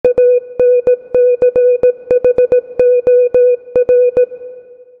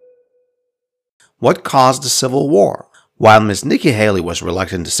What caused the Civil War? While Miss Nikki Haley was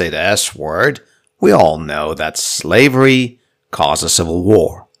reluctant to say the S word, we all know that slavery caused a civil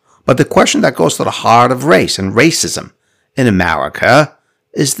war. But the question that goes to the heart of race and racism in America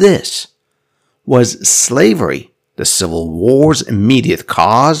is this: was slavery the Civil War's immediate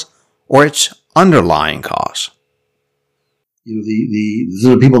cause or its underlying cause?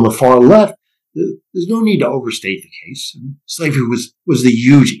 The people on the far left, there's no need to overstate the case. Slavery was the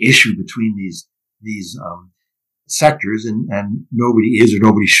huge issue between these sectors, and nobody is or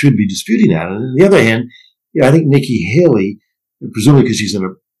nobody should be disputing that. And on the other hand, I think Nikki Haley, presumably because she's in a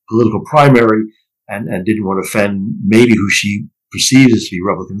political primary and didn't want to offend maybe who she perceives as to be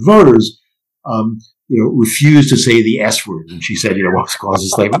Republican voters, refused to say the S word when she said, what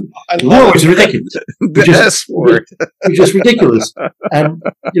causes slavery. No, it's ridiculous. The S word. It's just ridiculous. And,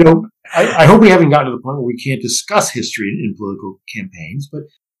 I hope we haven't gotten to the point where we can't discuss history in political campaigns, but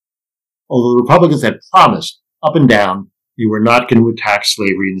although the Republicans had promised up and down they were not going to attack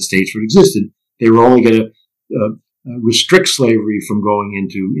slavery in the states where it existed, they were only going to restrict slavery from going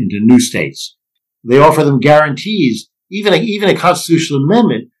into new states. They offer them guarantees, even a constitutional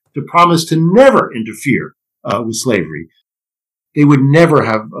amendment to promise to never interfere with slavery. They would never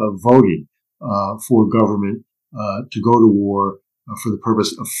have voted for government to go to war for the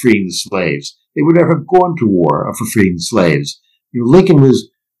purpose of freeing the slaves. They would never have gone to war for freeing the slaves. Lincoln was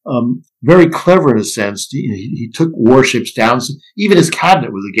very clever in a sense. He took warships down. Even his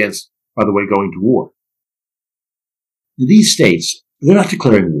cabinet was against, by the way, going to war. In these states, they're not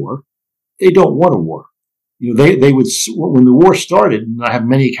declaring war. They don't want a war. They would, when the war started, and I have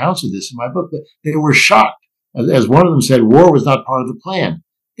many accounts of this in my book, that they were shocked. As one of them said, war was not part of the plan.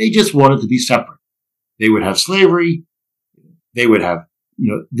 They just wanted to be separate. They would have slavery. They would have,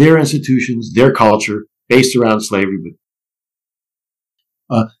 their institutions, their culture based around slavery.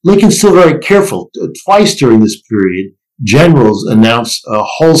 But Lincoln's still very careful. Twice during this period, generals announced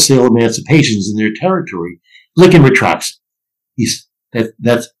wholesale emancipations in their territory. Lincoln retracts it.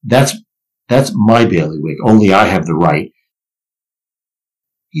 That's my bailiwick. Only I have the right.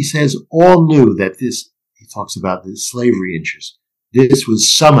 He says all knew that he talks about the slavery interest. This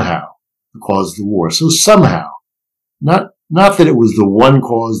was somehow the cause of the war. So somehow, not that it was the one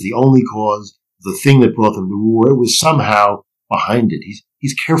cause, the only cause, the thing that brought them to war. It was somehow behind it.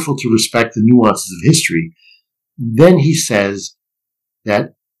 He's careful to respect the nuances of history. Then he says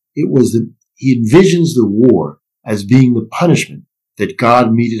that he envisions the war as being the punishment that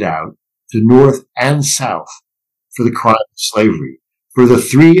God meted out to North and South for the crime of slavery, for the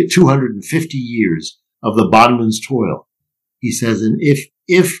 250 years of the bondman's toil. He says, and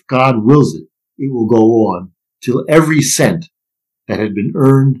if God wills it, it will go on till every cent that had been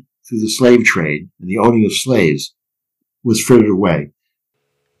earned through the slave trade and the owning of slaves was frittered away.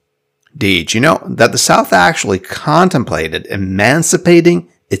 Did you know that the South actually contemplated emancipating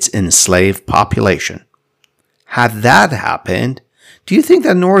its enslaved population? Had that happened, do you think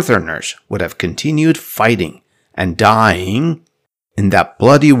that Northerners would have continued fighting and dying in that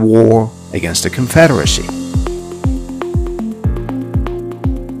bloody war against the Confederacy?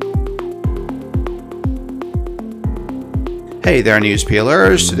 Hey there, News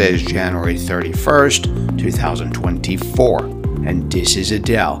Peelers. Today is January 31st, 2024, and this is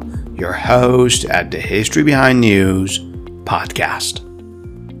Adele, your host at the History Behind News podcast.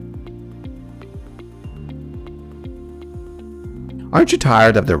 Aren't you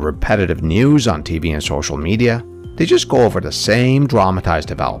tired of the repetitive news on TV and social media? They just go over the same dramatized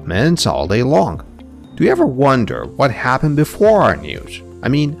developments all day long. Do you ever wonder what happened before our news? I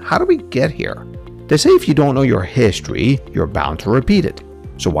mean, how did we get here? They say if you don't know your history, you're bound to repeat it.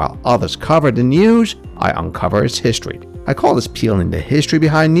 So while others cover the news, I uncover its history. I call this peeling the history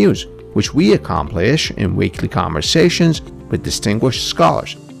behind news, which we accomplish in weekly conversations with distinguished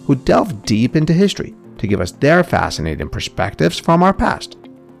scholars who delve deep into history to give us their fascinating perspectives from our past.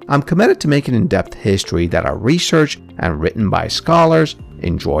 I'm committed to making in-depth history that are researched and written by scholars,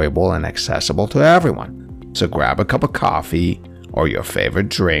 enjoyable and accessible to everyone. So grab a cup of coffee or your favorite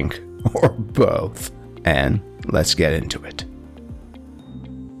drink or both, and let's get into it.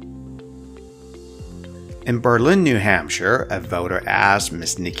 In Berlin, New Hampshire, a voter asked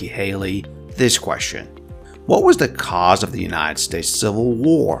Miss Nikki Haley this question: what was the cause of the United States Civil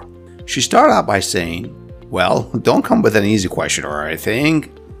War? She started out by saying, well, don't come with an easy question or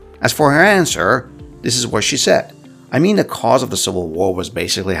anything. As for her answer, this is what she said. I mean, the cause of the Civil War was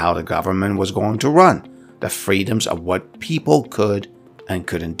basically how the government was going to run, the freedoms of what people could and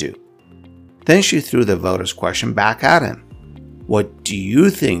couldn't do. Then she threw the voter's question back at him. What do you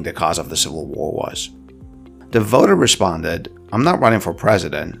think the cause of the Civil War was? The voter responded, "I'm not running for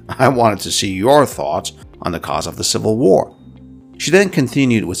president. I wanted to see your thoughts on the cause of the Civil War." She then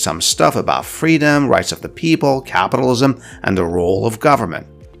continued with some stuff about freedom, rights of the people, capitalism, and the role of government.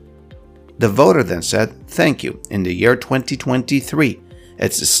 The voter then said, "Thank you. In the year 2023,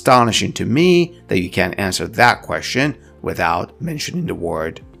 it's astonishing to me that you can't answer that question without mentioning the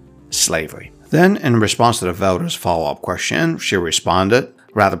word slavery." Then, in response to the voter's follow-up question, she responded,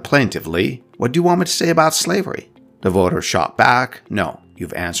 rather plaintively, "What do you want me to say about slavery?" The voter shot back, "No,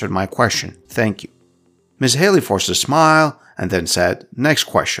 you've answered my question. Thank you." Ms. Haley forced a smile and then said, "Next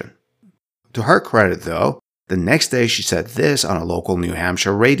question." To her credit, though, the next day she said this on a local New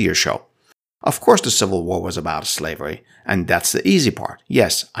Hampshire radio show. "Of course the Civil War was about slavery, and that's the easy part.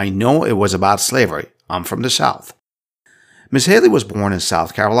 Yes, I know it was about slavery. I'm from the South." Ms. Haley was born in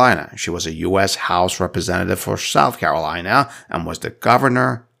South Carolina. She was a U.S. House Representative for South Carolina and was the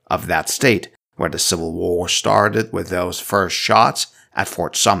governor of that state, where the Civil War started with those first shots at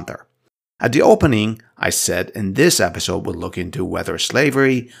Fort Sumter. At the opening, I said in this episode would look into whether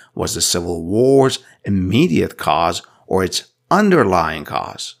slavery was the Civil War's immediate cause or its underlying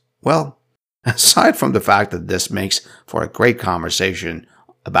cause. Well, aside from the fact that this makes for a great conversation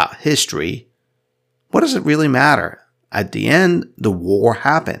about history, what does it really matter? At the end, the war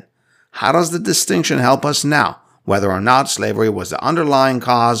happened. How does the distinction help us now, whether or not slavery was the underlying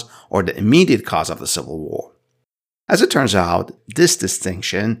cause or the immediate cause of the Civil War? As it turns out, this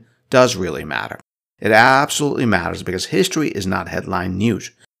distinction does really matter. It absolutely matters because history is not headline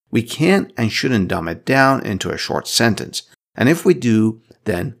news. We can't and shouldn't dumb it down into a short sentence. And if we do,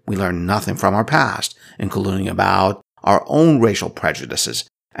 then we learn nothing from our past, including about our own racial prejudices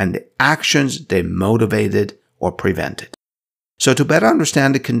and the actions they motivated or prevented. So to better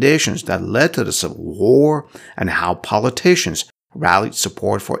understand the conditions that led to the Civil War and how politicians rallied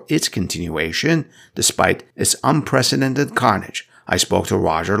support for its continuation despite its unprecedented carnage, I spoke to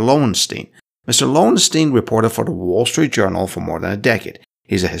Roger Lowenstein. Mr. Lowenstein reported for the Wall Street Journal for more than a decade.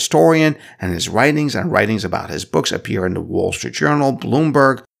 He's a historian, and his writings about his books appear in the Wall Street Journal,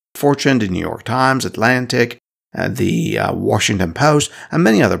 Bloomberg, Fortune, the New York Times, Atlantic, the Washington Post, and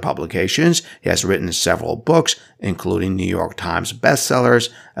many other publications. He has written several books, including New York Times bestsellers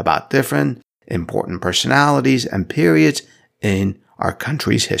about different important personalities and periods in our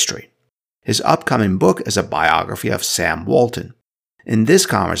country's history. His upcoming book is a biography of Sam Walton. In this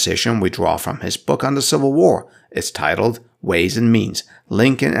conversation, we draw from his book on the Civil War. It's titled Ways and Means,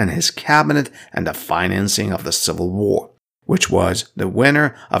 Lincoln and His Cabinet and the Financing of the Civil War, which was the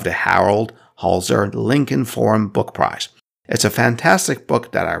winner of the Harold Halzer Lincoln Forum Book Prize. It's a fantastic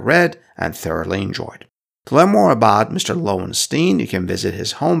book that I read and thoroughly enjoyed. To learn more about Mr. Lowenstein, you can visit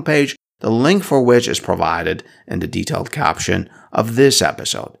his homepage, the link for which is provided in the detailed caption of this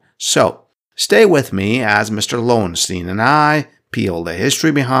episode. So, stay with me as Mr. Lowenstein and I peel the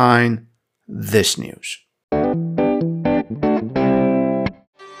history behind this news.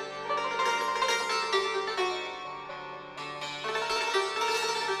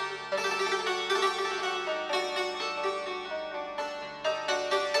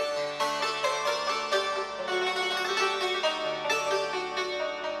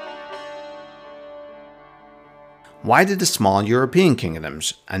 Why did the small European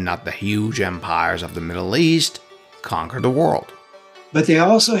kingdoms, and not the huge empires of the Middle East, conquer the world? But they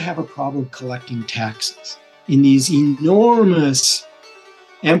also have a problem collecting taxes. In these enormous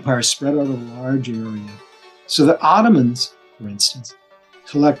empires spread over a large area. So the Ottomans, for instance,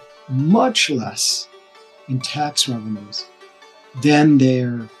 collect much less in tax revenues than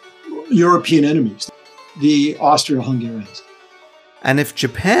their European enemies, the Austro-Hungarians. And if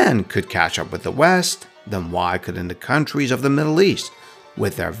Japan could catch up with the West, then why couldn't the countries of the Middle East,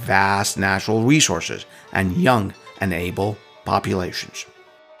 with their vast natural resources and young and able populations?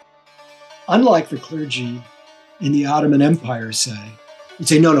 Unlike the clergy in the Ottoman Empire would say,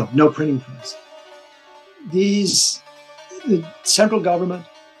 no printing press. The central government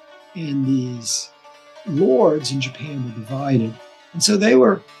and these lords in Japan were divided. And so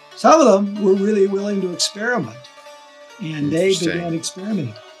some of them were really willing to experiment. And they began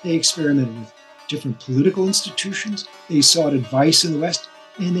experimenting. They experimented with different political institutions. They sought advice in the West,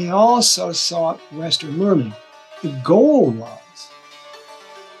 and they also sought Western learning. The goal was,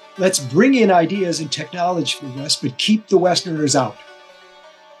 let's bring in ideas and technology from the West, but keep the Westerners out.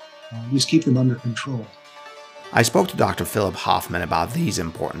 Just keep them under control. I spoke to Dr. Philip Hoffman about these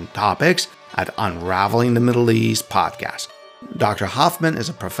important topics at Unraveling the Middle East podcast. Dr. Hoffman is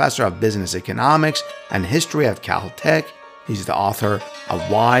a professor of business economics and history at Caltech. He's the author of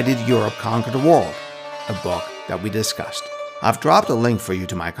Why Did Europe Conquer the World?, a book that we discussed. I've dropped a link for you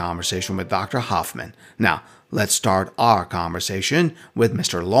to my conversation with Dr. Hoffman. Now, let's start our conversation with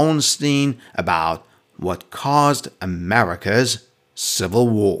Mr. Lowenstein about what caused America's Civil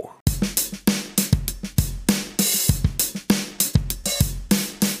War.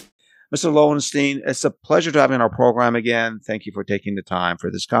 Mr. Lowenstein, it's a pleasure to have you on our program again. Thank you for taking the time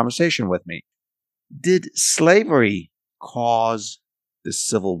for this conversation with me. Did slavery cause the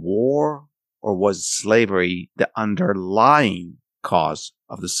Civil War, or was slavery the underlying cause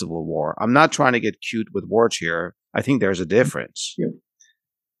of the Civil War? I'm not trying to get cute with words here. I think there's a difference. Yeah.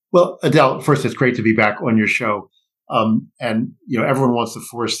 Well, Adele, first, it's great to be back on your show. And everyone wants to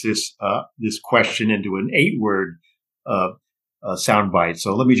force this question into an 8-word soundbite.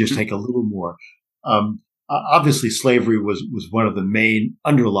 So let me just take a little more. Obviously, slavery was one of the main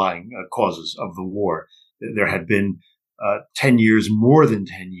underlying causes of the war. There had been 10 years, more than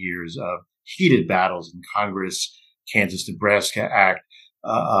 10 years of heated battles in Congress, Kansas-Nebraska Act,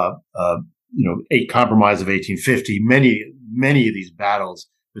 8 Compromise of 1850, many of these battles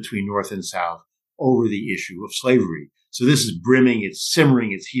between North and South over the issue of slavery. So this is brimming, it's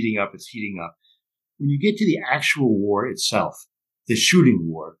simmering, it's heating up. When you get to the actual war itself, the shooting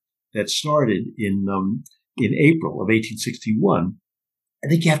war that started in April of 1861, I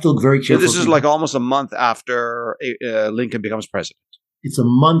think you have to look very carefully. So this is like almost a month after Lincoln becomes president. It's a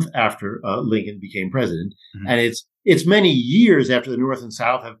month after Lincoln became president, and it's many years after the North and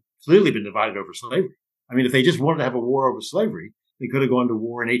South have clearly been divided over slavery. I mean, if they just wanted to have a war over slavery, they could have gone to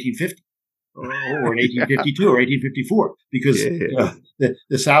war in 1850 or in 1852 or 1854, because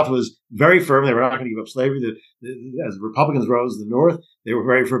the South was very firm. They were not going to give up slavery. As the Republicans rose in the North, they were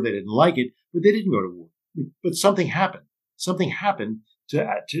very firm. They didn't like it, but they didn't go to war. But something happened. Something happened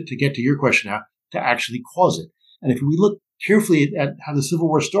to get to your question now, to actually cause it. And if we look carefully at how the Civil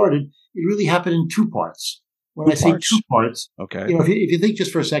War started, it really happened in 2 parts. When I say 2 parts, okay. If you think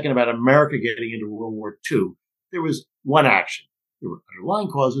just for a second about America getting into World War II, there was one action. There were underlying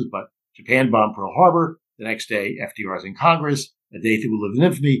causes, but Japan bombed Pearl Harbor. The next day, FDR is in Congress. A day that will live in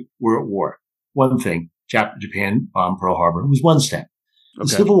infamy. We're at war. One thing, Japan bombed Pearl Harbor. It was one step. The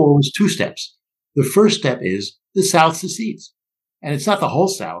Civil War was 2 steps. The first step is the South secedes. And it's not the whole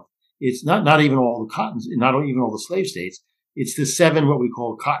South. It's not even all the cottons, not even all the slave states. It's the 7 what we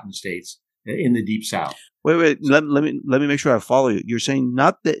call cotton states in the Deep South. Wait. Let me make sure I follow you. You're saying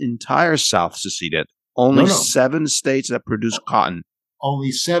not the entire South seceded. Only 7 states that produce cotton.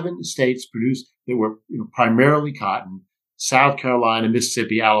 Only 7 states produced that were primarily cotton: South Carolina,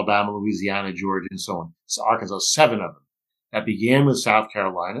 Mississippi, Alabama, Louisiana, Georgia, and so on. So Arkansas, 7 of them. That began with South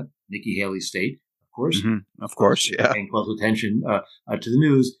Carolina, Nikki Haley's state, of course. Mm-hmm. Of course, yeah. Paying close attention to the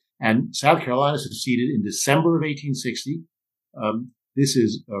news. And South Carolina seceded in December of 1860. This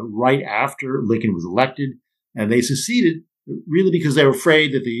is right after Lincoln was elected. And they seceded really because they were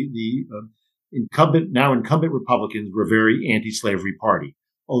afraid that the incumbent Republicans were a very anti-slavery party.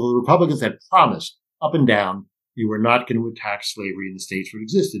 Although the Republicans had promised up and down they were not going to attack slavery in the states where it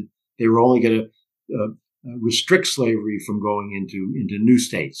existed. They were only going to restrict slavery from going into new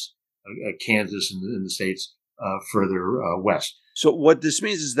states, Kansas and the states further west. So what this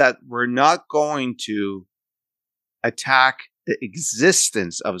means is that we're not going to attack the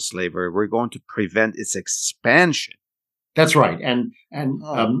existence of slavery. We're going to prevent its expansion. That's right. And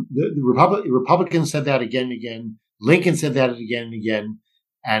the Republicans said that again and again. Lincoln said that again and again.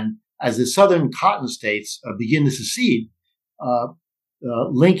 And as the southern cotton states begin to secede,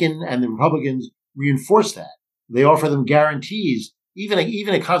 Lincoln and the Republicans reinforce that. They offer them guarantees, even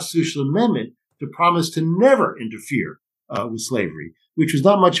a constitutional amendment to promise to never interfere with slavery, which was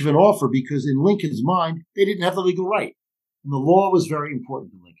not much of an offer because in Lincoln's mind, they didn't have the legal right. And the law was very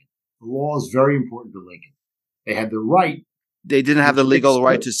important to Lincoln. The law is very important to Lincoln. They had the right. They didn't have the legal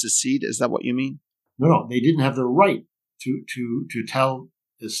right to secede? Is that what you mean? No. They didn't have the right to tell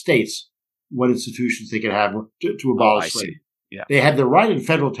the states what institutions they could have to abolish slavery. Yeah. They had the right in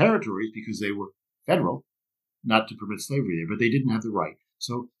federal territories because they were federal, not to permit slavery there, but they didn't have the right.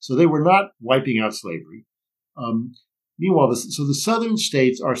 So they were not wiping out slavery. Meanwhile, the southern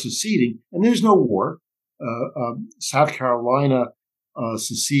states are seceding, and there's no war. South Carolina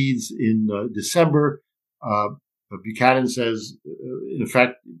secedes in December. But Buchanan says, in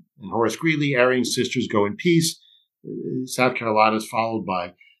effect, and Horace Greeley, Aryan sisters go in peace. South Carolina is followed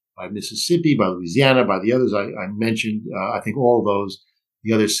by Mississippi, by Louisiana, by the others I mentioned. I think all of those,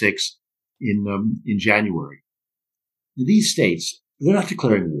 the other 6, in January. Now, these states, they're not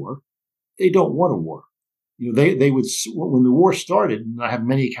declaring war. They don't want a war. They would, when the war started, and I have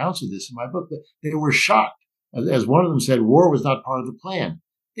many accounts of this in my book, they were shocked. As one of them said, war was not part of the plan.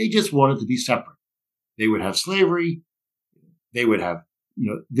 They just wanted to be separate. They would have slavery. they would have,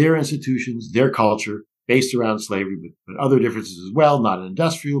 their institutions, their culture based around slavery, but other differences as well, not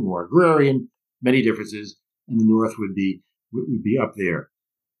industrial, more agrarian, many differences, and the North would be up there.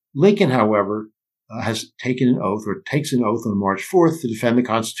 Lincoln, however, has taken an oath or takes an oath on March 4th to defend the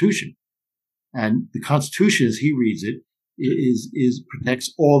Constitution. And the Constitution, as he reads it, is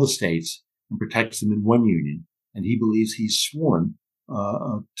protects all the states and protects them in one union. And he believes he's sworn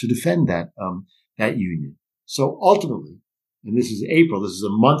to defend that union. So ultimately, and this is April, this is a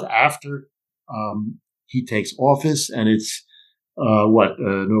month after he takes office, and it's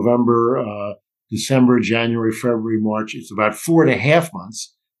November, December, January, February, March. It's about 4.5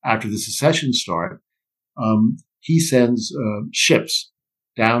 months after the secession start. He sends ships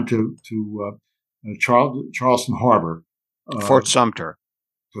down to Charleston Harbor, Fort Sumter,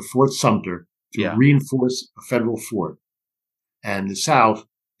 to reinforce a federal fort. And the South,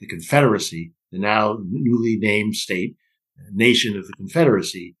 the Confederacy, the now newly named nation of the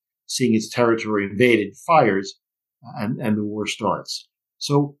Confederacy, seeing its territory invaded, fires, and the war starts.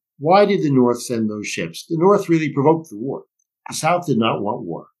 So why did the North send those ships? The North really provoked the war. The South did not want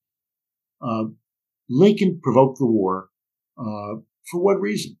war. Lincoln provoked the war for what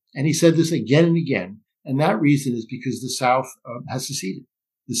reason? And he said this again and again. And that reason is because the South has seceded.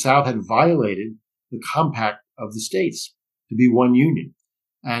 The South had violated the compact of the states to be one union.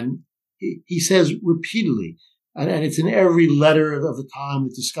 And he says repeatedly, and it's in every letter of the time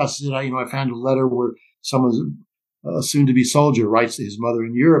that discusses it. I found a letter where someone's a soon-to-be soldier writes to his mother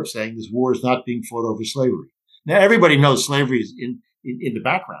in Europe saying this war is not being fought over slavery. Now, everybody knows slavery is in the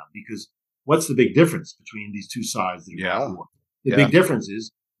background, because what's the big difference between these two sides that are at war? The big difference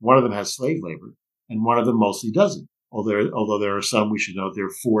is one of them has slave labor and one of them mostly doesn't. Although there are some, we should note, there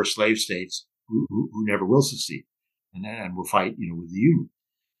are 4 slave states who never will secede and will fight, with the Union.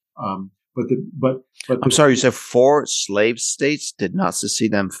 But I'm sorry, you said 4 slave states did not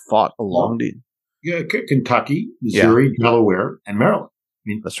secede and fought along the. Yeah, Kentucky, Missouri, Delaware, and Maryland. I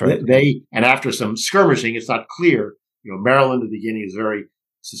mean, that's right. And after some skirmishing, it's not clear. Maryland at the beginning is very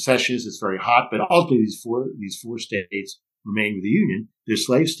secessionist. It's very hot, but ultimately these four states remain with the Union. They're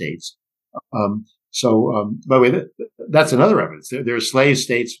slave states. By the way, that's another evidence. There are slave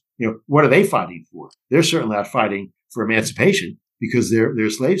states. What are they fighting for? They're certainly not fighting for emancipation because they're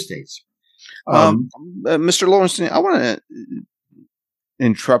slave states. Mr. Lowenstein, I want to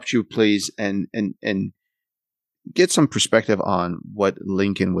interrupt you, please, and get some perspective on what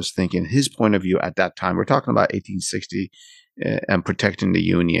Lincoln was thinking, his point of view at that time. We're talking about 1860 and protecting the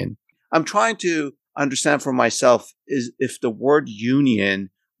Union. I'm trying to understand for myself is if the word union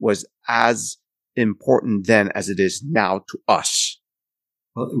was as important then as it is now to us.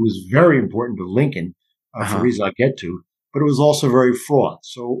 Well, it was very important to Lincoln for reasons I'll get to, but it was also very fraught.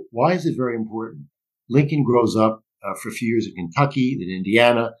 So why is it very important? Lincoln grows up for a few years in Kentucky, then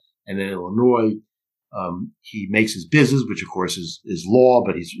Indiana, and then Illinois. He makes his business, which of course is law,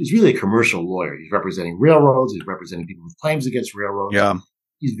 but he's really a commercial lawyer. He's representing railroads. He's representing people with claims against railroads. Yeah.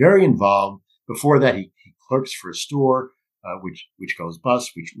 He's very involved. Before that, he clerks for a store, which goes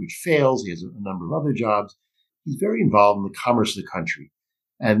bust, which fails. He has a number of other jobs. He's very involved in the commerce of the country.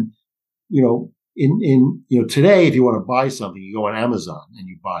 And, today, if you want to buy something, you go on Amazon and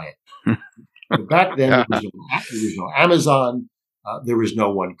you buy it. But back then, there was no Amazon. There was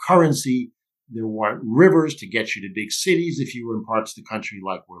no one currency. There weren't rivers to get you to big cities if you were in parts of the country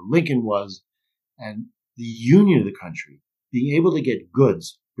like where Lincoln was. And the union of the country, being able to get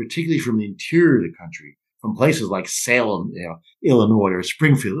goods, particularly from the interior of the country, from places like Salem, Illinois, or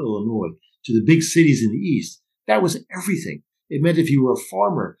Springfield, Illinois, to the big cities in the East, that was everything. It meant if you were a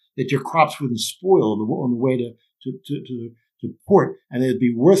farmer that your crops wouldn't spoil on the way to port and they'd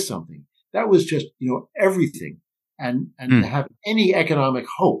be worth something. That was just, everything. And to have any economic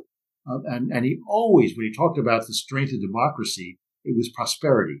hope. And he always, when he talked about the strength of democracy, it was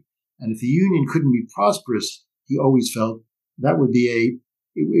prosperity. And if the Union couldn't be prosperous, he always felt that would be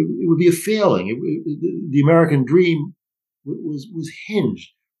it would be a failing. The American dream was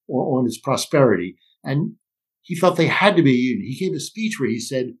hinged on its prosperity. And he felt they had to be a union. He gave a speech where he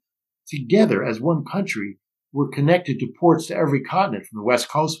said, together as one country, we're connected to ports to every continent. From the West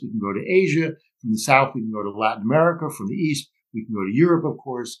Coast, we can go to Asia. From the South, we can go to Latin America. From the East, we can go to Europe, of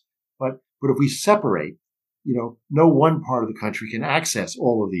course. But if we separate, no one part of the country can access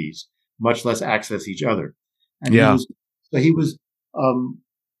all of these, much less access each other. And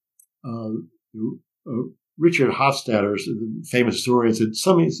Richard Hofstadter, the famous historian, said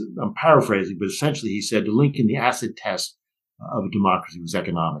something. I'm paraphrasing, but essentially he said to Lincoln, the acid test of a democracy was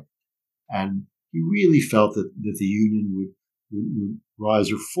economic, and he really felt that the Union would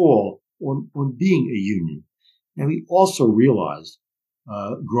rise or fall on being a union. Now, he also realized,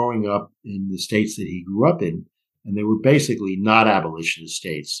 growing up in the states that he grew up in, and they were basically not abolitionist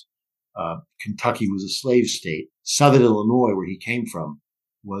states. Kentucky was a slave state. Southern Illinois, where he came from,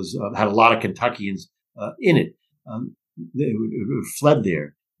 was had a lot of Kentuckians in it. They fled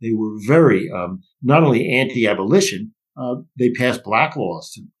there. They were very not only anti-abolition. They passed black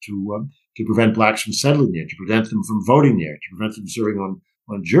laws to prevent blacks from settling there, to prevent them from voting there, to prevent them serving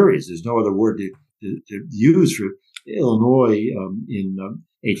on juries. There's no other word to use for Illinois in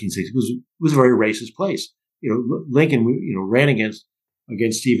 1860. It was a very racist place. Lincoln, ran against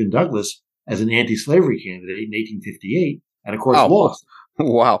Stephen Douglas as an anti-slavery candidate in 1858, and of course lost.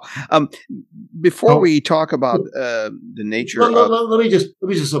 Wow. Before we talk about the nature let me just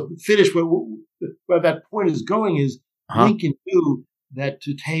finish where that point is going. Is Lincoln knew that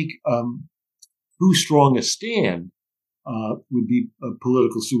to take too strong a stand would be a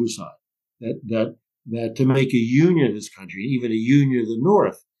political suicide. That to make a union of this country, even a union of the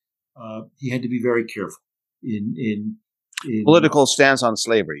North, he had to be very careful in political stance on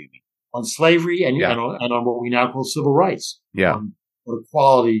slavery. You mean on slavery and on what we now call civil rights? Yeah, or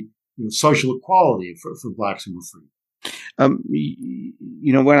equality, social equality for blacks who were free.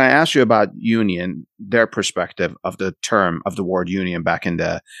 When I asked you about union, their perspective of the term of the word union back in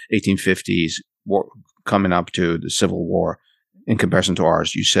the 1850s, coming up to the Civil War, in comparison to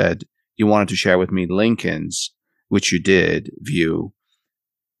ours, you said you wanted to share with me Lincoln's, which you did, view,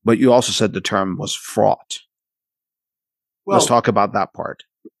 but you also said the term was fraught. Well, let's talk about that part.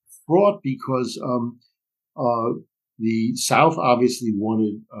 Fraught because the South obviously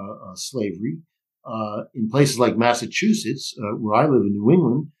wanted slavery. In places like Massachusetts, where I live in New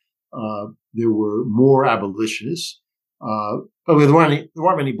England, there were more abolitionists, but there weren't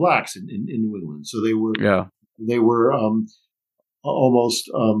many blacks in New England, so they were almost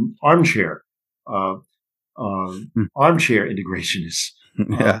armchair integrationists.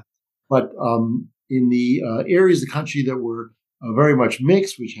 Yeah. But in the areas of the country that were very much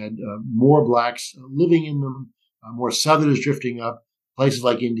mixed, which had more blacks living in them, more Southerners drifting up, places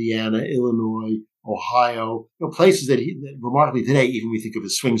like Indiana, Illinois, Ohio, places that remarkably today even we think of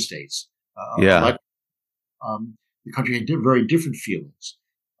as swing states. The country had very different feelings.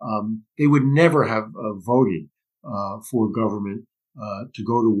 They would never have voted for government to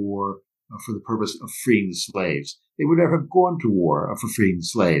go to war for the purpose of freeing the slaves. They would never have gone to war for freeing the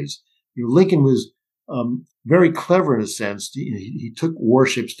slaves. Lincoln was very clever in a sense. He took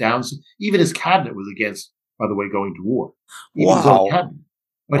warships down. Even his cabinet was against, by the way, going to war. Even his own cabinet.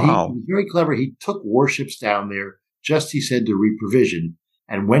 But he was very clever. He took warships down there, just, he said, to reprovision.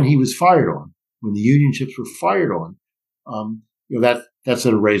 And when he was fired on, when the Union ships were fired on, that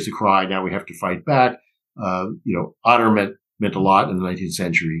sort of raised the cry. Now we have to fight back. Honor meant a lot in the 19th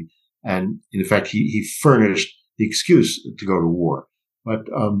century. And in effect, he furnished the excuse to go to war. But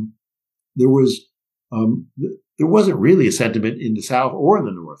there wasn't really a sentiment in the South or in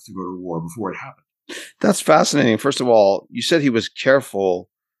the North to go to war before it happened. That's fascinating. First of all, you said he was careful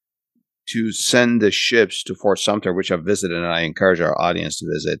to send the ships to Fort Sumter, which I've visited, and I encourage our audience to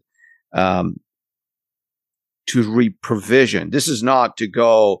visit, to reprovision. This is not to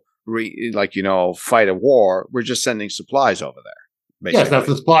go fight a war. We're just sending supplies over there. Basically. Yes, that's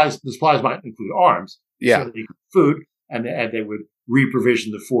the supplies. The supplies might include arms, so that they could food, and they would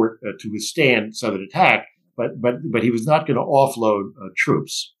reprovision the fort to withstand Southern attack. But he was not going to offload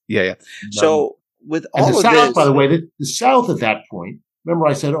troops. Yeah. So with all the of South, this, by the way, the South at that point. Remember,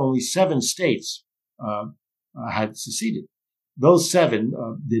 I said only 7 states had seceded. Those 7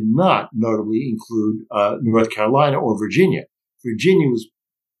 did not notably include North Carolina or Virginia. Virginia was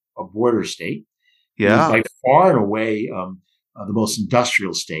a border state. Yeah, it was by far and away the most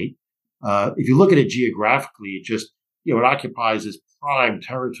industrial state. If you look at it geographically, it just it occupies this prime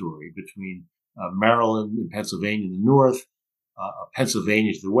territory between Maryland and Pennsylvania in the north,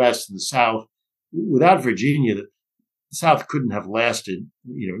 Pennsylvania to the west and the south. Without Virginia, the South couldn't have lasted,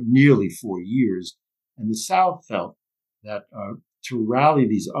 nearly 4 years. And the South felt that to rally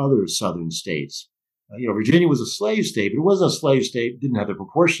these other southern states, Virginia was a slave state, but it wasn't a slave state. It didn't have the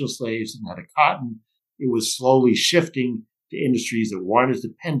proportion of slaves, didn't have the cotton. It was slowly shifting to industries that weren't as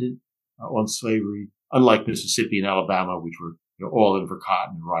dependent on slavery, unlike Mississippi and Alabama, which were all in for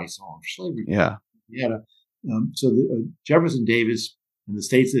cotton and rice, all in for slavery. Yeah. So Jefferson Davis and the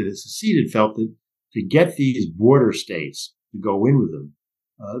states that had seceded felt that to get these border states to go in with them,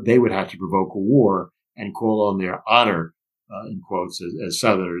 they would have to provoke a war and call on their honor, in quotes, as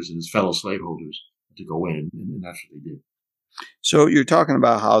Southerners and as fellow slaveholders to go in, and that's what they did. So you're talking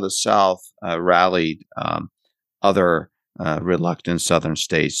about how the South rallied other reluctant Southern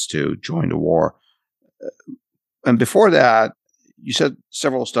states to join the war. And before that, you said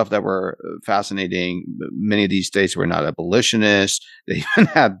several stuff that were fascinating. Many of these states were not abolitionists. They even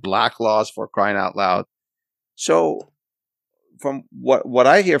had black laws, for crying out loud. So from what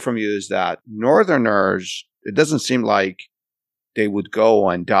I hear from you is that Northerners, it doesn't seem like they would go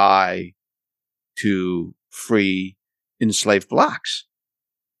and die to free enslaved blacks.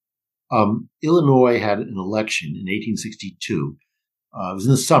 Illinois had an election in 1862. It was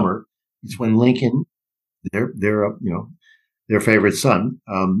in the summer. It's when Lincoln, their favorite son.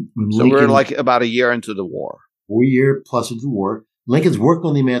 When So we're like about a year into the war. 4 year plus into the war. Lincoln's working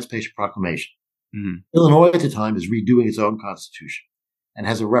on the Emancipation Proclamation. Mm-hmm. Illinois at the time is redoing its own constitution and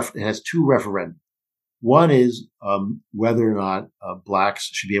has it has two referenda. One is whether or not blacks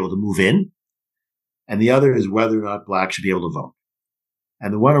should be able to move in, and the other is whether or not blacks should be able to vote.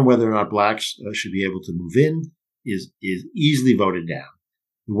 And the one on whether or not blacks should be able to move in is easily voted down.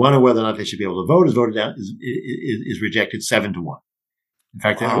 The one on whether or not they should be able to vote is voted down is rejected 7-1. In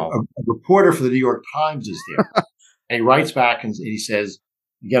fact, wow. a reporter for the New York Times is there, and he writes back and he says,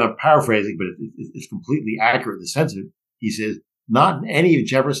 again, I'm paraphrasing, but it's completely accurate in the sense of it. He says, not in any of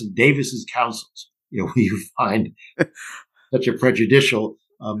Jefferson Davis's councils, will you find such a prejudicial,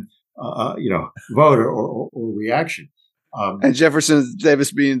 vote or reaction. And Jefferson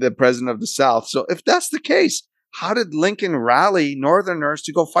Davis being the president of the South. So if that's the case, how did Lincoln rally Northerners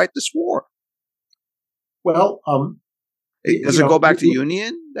to go fight this war? Well, does it go back to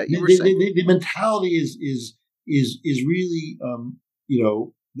Union that you were saying? The mentality is really,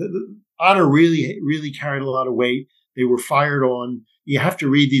 the honor really carried a lot of weight. They were fired on. You have to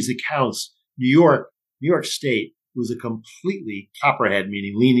read these accounts. New York State was a completely copperhead,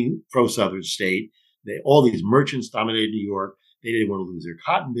 meaning leaning pro-Southern state. All these merchants dominated New York. They didn't want to lose their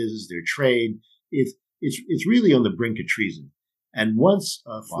cotton business, their trade. It's really on the brink of treason. And once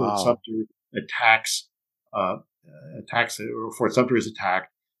Fort Sumter Fort Sumter is attacked,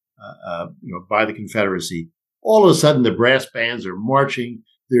 by the Confederacy, all of a sudden the brass bands are marching.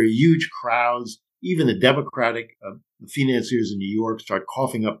 There are huge crowds. Even the Democratic financiers in New York start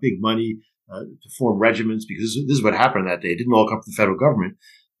coughing up big money to form regiments, because this is what happened that day. It didn't all come from the federal government.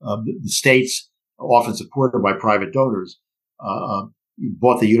 The states, often supported by private donors,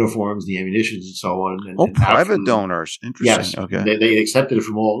 bought the uniforms, the ammunitions, and so on. And private donors. Interesting. Yes. Okay. They accepted it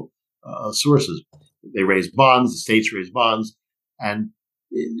from all sources. They raised bonds. The states raised bonds. And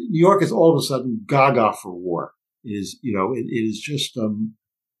New York is all of a sudden gaga for war. It is just,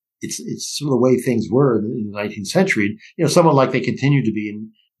 it's sort of the way things were in the 19th century. Somewhat like they continued to be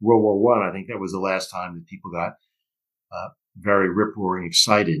in World War I. I think that was the last time that people got very rip-roaring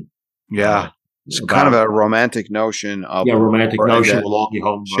excited. Yeah. It's kind of a romantic notion of romantic notion. We'll all be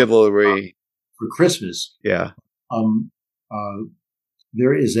home chivalry for Christmas. Yeah.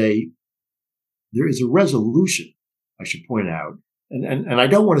 There is a resolution, I should point out, and I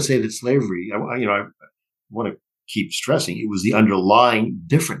don't want to say that slavery. I want to keep stressing it was the underlying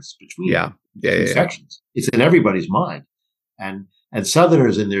difference between the sections. It's in everybody's mind, and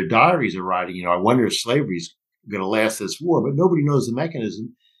Southerners in their diaries are writing, I wonder if slavery is going to last this war, but nobody knows the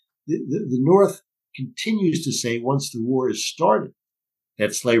mechanism. The North continues to say once the war is started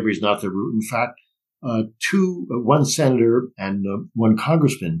that slavery is not the root. In fact, one senator and one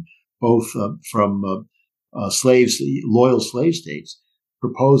congressman, both from loyal slave states,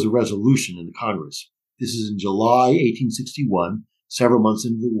 proposed a resolution in the Congress. This is in July 1861, several months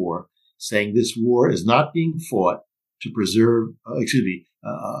into the war, saying this war is not being fought to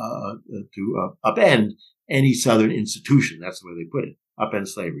upend any Southern institution. That's the way they put it. Upend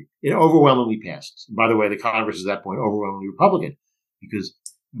slavery. It overwhelmingly passes. And by the way, the Congress is at that point overwhelmingly Republican, because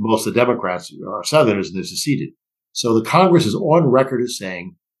most of the Democrats are Southerners and they're seceded. So the Congress is on record as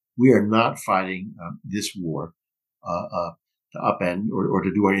saying, we are not fighting this war to upend or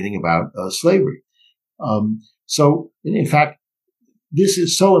to do anything about slavery. So, in fact, this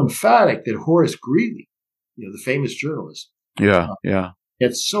is so emphatic that Horace Greeley, the famous journalist,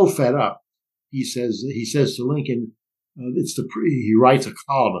 gets so fed up. He says to Lincoln, he writes a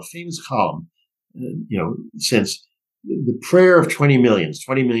column, a famous column, since the prayer of 20 million.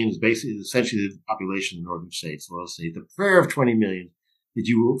 20 million is basically essentially the population of the northern states, the loyal state. The prayer of 20 million that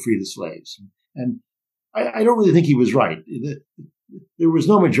you will free the slaves. And I don't really think he was right. There was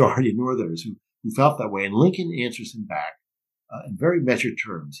no majority of Northerners who felt that way. And Lincoln answers him back in very measured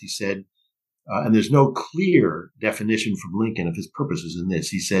terms. He said, and there's no clear definition from Lincoln of his purposes in this.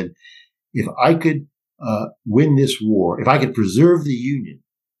 He said, if I could win this war, if I could preserve the Union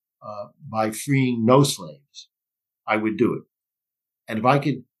by freeing no slaves, I would do it. And if I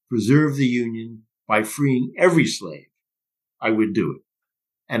could preserve the Union by freeing every slave, I would do it.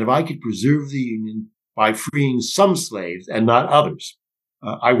 And if I could preserve the Union by freeing some slaves and not others,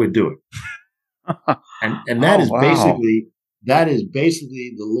 I would do it. And that Oh, is wow. basically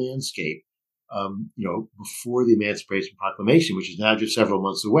the landscape, before the Emancipation Proclamation, which is now just several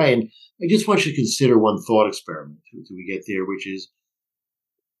months away. And I just want you to consider one thought experiment until we get there, which is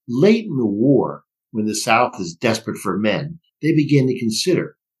late in the war, when the South is desperate for men, they begin to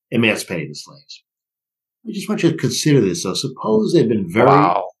consider emancipating the slaves. I just want you to consider this. So suppose they've been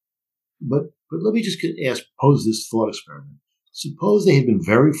Wow. but let me just pose this thought experiment. Suppose they had been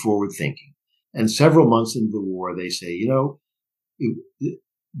very forward thinking, and several months into the war, they say,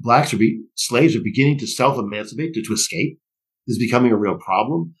 slaves are beginning to self-emancipate, to escape. This is becoming a real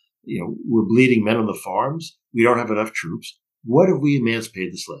problem. We're bleeding men on the farms. We don't have enough troops. What if we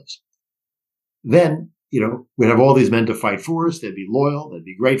emancipated the slaves? Then, we'd have all these men to fight for us. They'd be loyal. They'd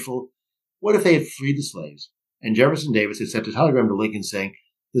be grateful. What if they had freed the slaves? And Jefferson Davis had sent a telegram to Lincoln saying,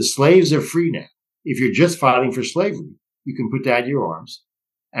 the slaves are free now. If you're just fighting for slavery, you can put down your arms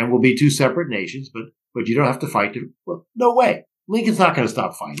and we'll be two separate nations, but you don't have to fight. Well, no way. Lincoln's not going to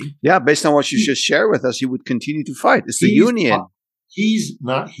stop fighting. Yeah, based on what you just shared with us, he would continue to fight. It's the Union. He's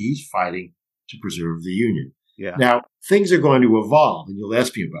fighting to preserve the Union. Yeah. Now, things are going to evolve, and you'll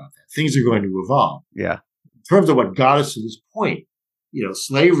ask me about that. Things are going to evolve. Yeah. In terms of what got us to this point,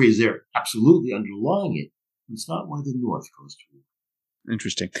 slavery is there absolutely underlying it. But it's not why the North goes to war.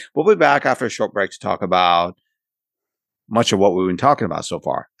 Interesting. We'll be back after a short break to talk about much of what we've been talking about so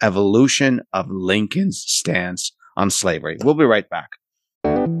far. Evolution of Lincoln's stance on slavery. We'll be right back.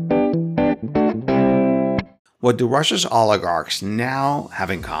 What do Russia's oligarchs now have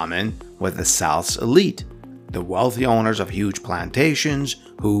in common with the South's elite, the wealthy owners of huge plantations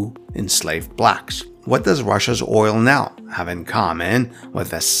who enslaved blacks? What does Russia's oil now have in common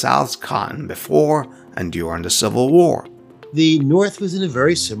with the South's cotton before and during the Civil War? The North was in a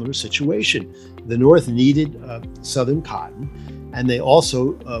very similar situation. The North needed Southern cotton, and they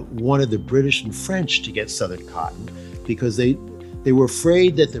also wanted the British and French to get Southern cotton because they were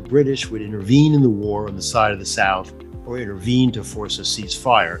afraid that the British would intervene in the war on the side of the South or intervene to force a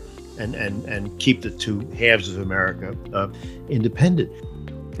ceasefire and keep the two halves of America independent.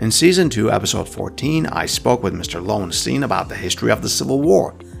 In Season 2, Episode 14, I spoke with Mr. Lowenstein about the history of the Civil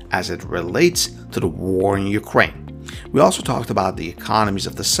War as it relates to the war in Ukraine. We also talked about the economies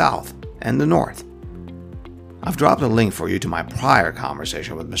of the South and the North. I've dropped a link for you to my prior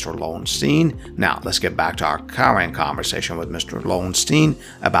conversation with Mr. Lowenstein. Now, let's get back to our current conversation with Mr. Lowenstein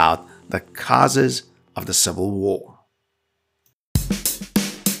about the causes of the Civil War.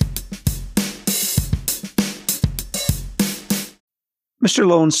 Mr.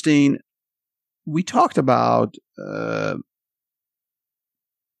 Lowenstein, we talked about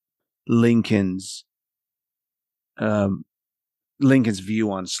Lincoln's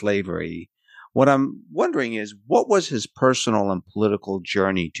view on slavery. What I'm wondering is, what was his personal and political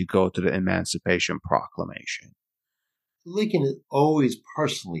journey to go to the Emancipation Proclamation? Lincoln is always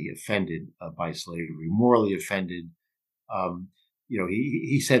personally offended by slavery, morally offended.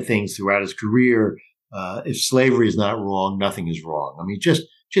 He said things throughout his career. If slavery is not wrong, nothing is wrong. I mean,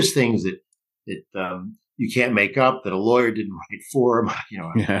 just things that you can't make up, that a lawyer didn't write for him.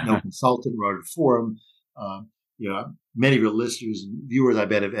 No consultant wrote it for him. Many of your listeners and viewers, I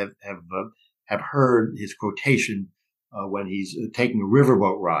bet, have heard his quotation when he's taking a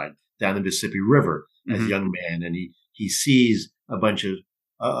riverboat ride down the Mississippi River as a young man, and he sees a bunch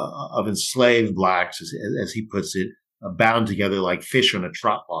of enslaved blacks, as he puts it, bound together like fish on a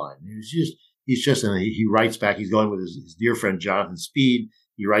trot line. And he writes back. He's going with his dear friend Jonathan Speed.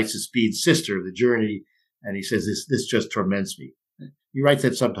 He writes to Speed's sister of the journey, and he says, "This just torments me." He writes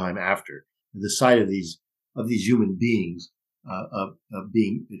that sometime after the sight of these human beings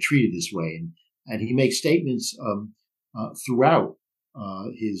being treated this way, and he makes statements throughout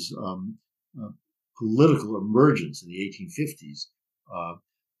his political emergence in the 1850s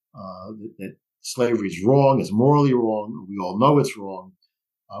that slavery is wrong, is morally wrong. We all know it's wrong.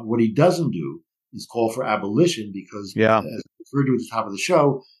 What he doesn't do is call for abolition because, as I referred to at the top of the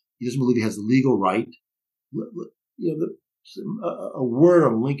show, he doesn't believe he has the legal right. A word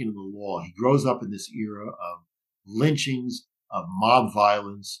on Lincoln and the law. He grows up in this era of lynchings, of mob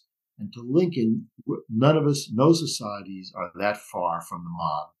violence. And to Lincoln, none of us, no societies are that far from the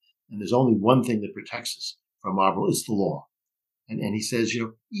mob. And there's only one thing that protects us from mob rule. It's the law. And he says,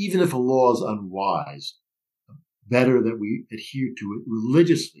 even if a law is unwise, better that we adhere to it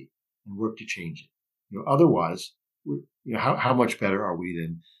religiously and work to change it. Otherwise, how much better are we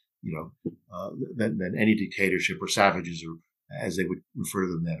than any dictatorship or savages, or as they would refer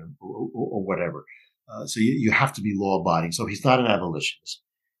to them then, or whatever. So you have to be law abiding. So he's not an abolitionist.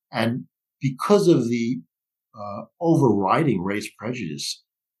 And because of the overriding race prejudice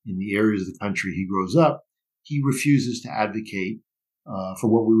in the areas of the country he grows up, he refuses to advocate for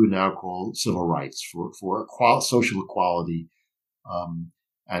what we would now call civil rights, for social equality,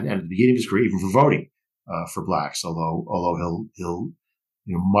 and at the beginning of his career, even for voting for blacks. Although he'll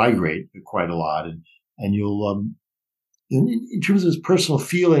migrate quite a lot, and you'll in terms of his personal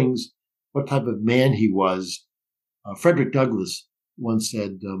feelings, what type of man he was. Frederick Douglass once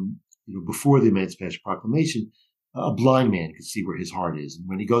said, before the Emancipation Proclamation, a blind man could see where his heart is. And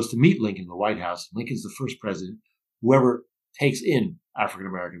when he goes to meet Lincoln in the White House, Lincoln's the first president who ever takes in African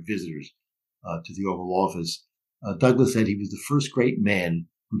American visitors to the Oval Office. Douglass said he was the first great man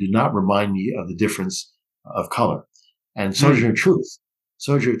who did not remind me of the difference of color. And Sojourner Truth,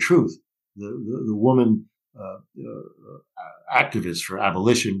 the woman activist for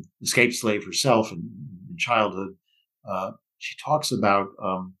abolition, escaped slave herself in childhood, she talks about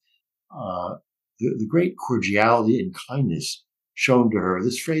the great cordiality and kindness shown to her.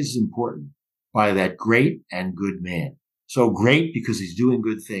 This phrase is important, by that great and good man. So great because he's doing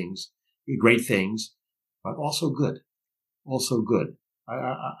great things, but also good.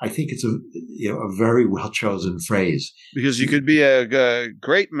 I think it's a very well chosen phrase. Because you could be a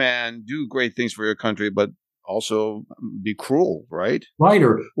great man, do great things for your country, but also be cruel, right? Right,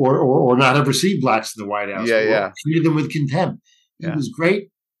 or not ever see blacks in the White House. Yeah. Treated them with contempt. He was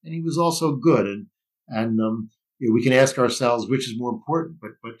great, and he was also good. And we can ask ourselves which is more important.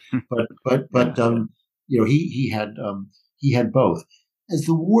 But he had both. As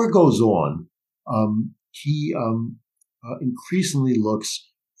the war goes on, he increasingly looks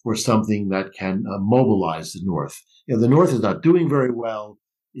for something that can mobilize the North. The North is not doing very well.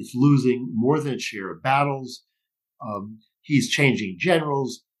 It's losing more than its share of battles. He's changing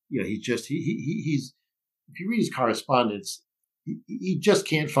generals. He's if you read his correspondence, he just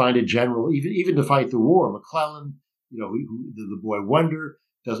can't find a general, even to fight the war. McClellan, the boy wonder,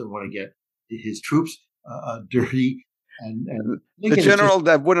 doesn't want to get his troops dirty. And the general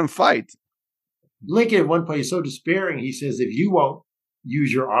that wouldn't fight. Lincoln at one point is so despairing. He says, "If you won't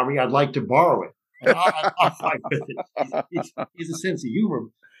use your army, I'd like to borrow it. And I'll fight with it." He's a sense of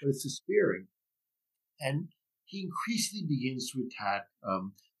humor, but it's despairing. And he increasingly begins to attack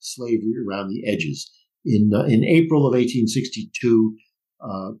slavery around the edges. In April of 1862,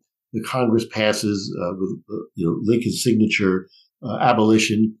 the Congress passes with Lincoln's signature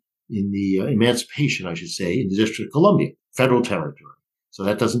abolition in the emancipation, I should say, in the District of Columbia, federal territory. So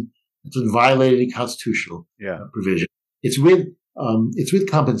that doesn't violate any constitutional provision. It's with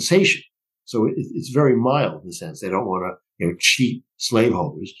compensation, so it's very mild in the sense they don't want to cheat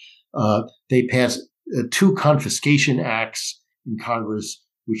slaveholders. They pass 2 confiscation acts in Congress,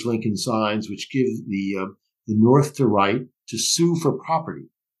 which Lincoln signs, which give the North the right to sue for property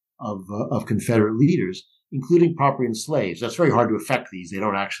of Confederate leaders, including property and slaves. That's very hard to effect these. They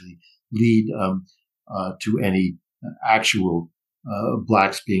don't actually lead to any actual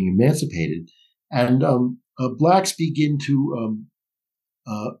blacks being emancipated, and blacks begin to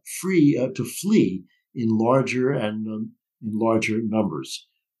flee in larger numbers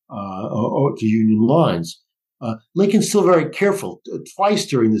to Union lines. Lincoln's still very careful. Twice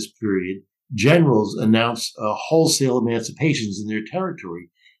during this period, generals announce wholesale emancipations in their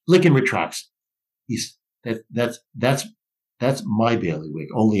territory. Lincoln retracts it. That's my bailiwick.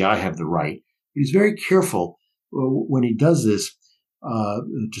 Only I have the right. But he's very careful when he does this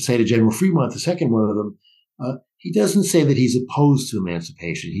to say to General Fremont, the second one of them. He doesn't say that he's opposed to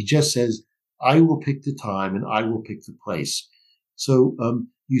emancipation. He just says, "I will pick the time and I will pick the place." So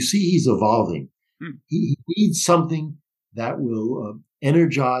you see, he's evolving. He needs something that will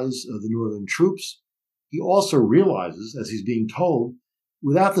energize the Northern troops. He also realizes, as he's being told,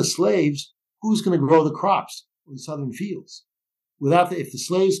 without the slaves, who's going to grow the crops in the Southern fields? If the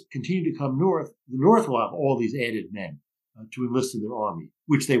slaves continue to come north, the North will have all these added men to enlist in their army,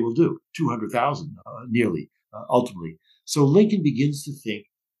 which they will do, 200,000 nearly, ultimately. So Lincoln begins to think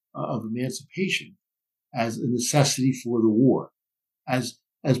of emancipation as a necessity for the war, as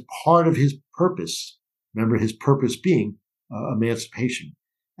part of his purpose. Remember, his purpose being emancipation.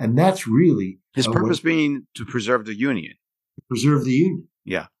 And that's really... His purpose being to preserve the Union. Preserve the Union.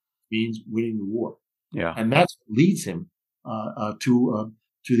 Yeah. Means winning the war. Yeah. And that's what leads him to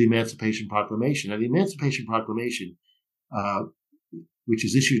the Emancipation Proclamation. Now, the Emancipation Proclamation, which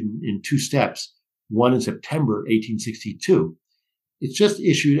is issued in 2 steps, one in September 1862, it's just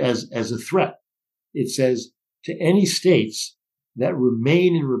issued as a threat. It says, to any states that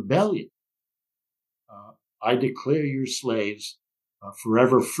remain in rebellion, I declare your slaves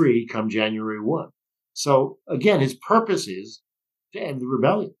forever free come January 1. So again, his purpose is to end the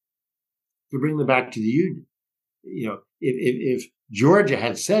rebellion. to bring them back to the Union. If Georgia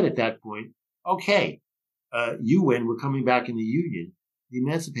had said at that point, okay, you win, we're coming back in the Union, the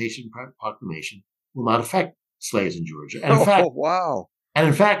Emancipation Proclamation will not affect slaves in Georgia. And Wow.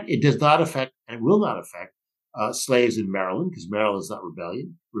 in fact, it does not affect and will not affect slaves in Maryland, because Maryland is not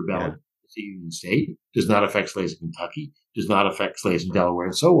rebelling. Yeah. It's a Union state. Does not affect slaves in Kentucky. Does not affect slaves in Delaware,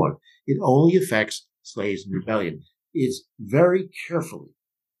 and so on. It only affects slaves in rebellion. It's very carefully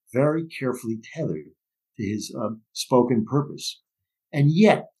tethered to his spoken purpose, and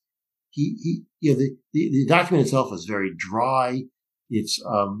yet the document itself is very dry. It's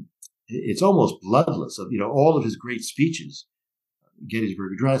almost bloodless. All of his great speeches,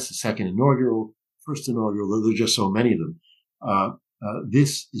 Gettysburg Address, the second inaugural, first inaugural. There are just so many of them.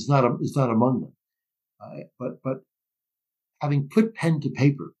 This is not among them. But having put pen to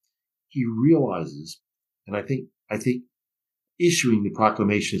paper, he realizes, and I think issuing the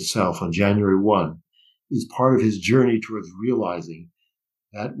proclamation itself on January 1 is part of his journey towards realizing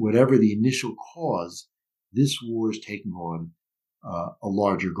that whatever the initial cause, this war is taking on a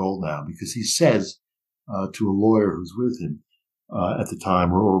larger goal now, because he says to a lawyer who's with him at the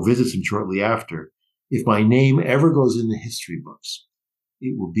time, or visits him shortly after, if my name ever goes in the history books,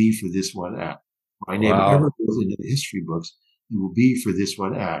 it will be for this one act. My name ever goes into the history books, it will be for this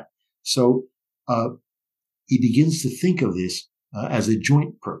one act. So he begins to think of this as a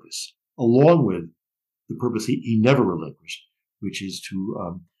joint purpose, along with the purpose he never relinquished, which is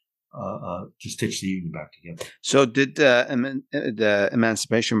to stitch the Union back together. So did the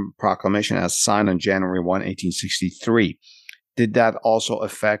Emancipation Proclamation, as signed on January 1, 1863, did that also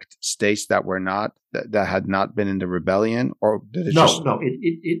affect states that were not that had not been in the rebellion, or did it? No,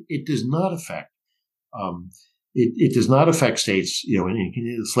 it does not affect. It does not affect states,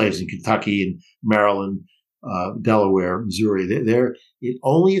 in slaves in Kentucky and Maryland, Delaware, Missouri. It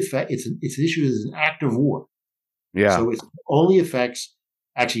only affects. It's issued as an act of war. Yeah. So it only affects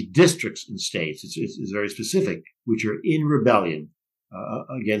actually districts and states. It's very specific, which are in rebellion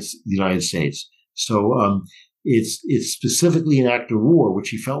against the United States. So it's specifically an act of war, which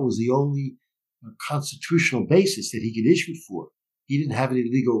he felt was the only constitutional basis that he could issue it for. He didn't have any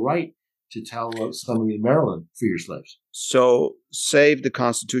legal right to tell somebody in Maryland, free your slaves. So, save the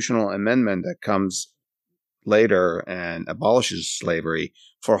constitutional amendment that comes later and abolishes slavery.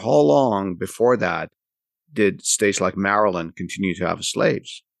 For how long before that did states like Maryland continue to have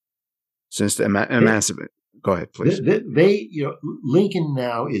slaves? Since the emancipation. Go ahead, please. Lincoln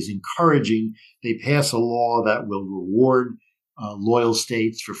now is encouraging. They pass a law that will reward loyal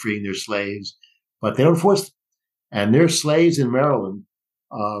states for freeing their slaves, but they don't force them. And their slaves in Maryland,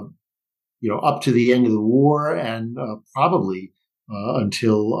 up to the end of the war, and probably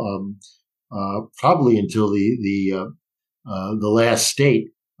until the last state,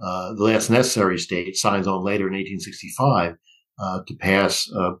 the last necessary state, signs on later in 1865 to pass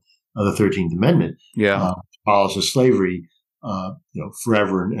the 13th Amendment, abolishes slavery,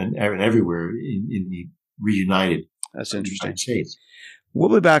 forever and everywhere in the reunited United States. We'll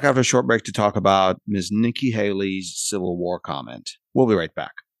be back after a short break to talk about Ms. Nikki Haley's Civil War comment. We'll be right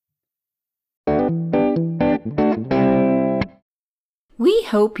back. We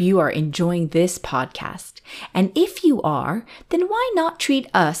hope you are enjoying this podcast. And if you are, then why not treat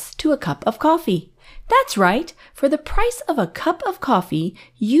us to a cup of coffee? That's right. For the price of a cup of coffee,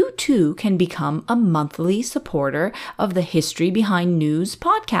 you too can become a monthly supporter of the History Behind News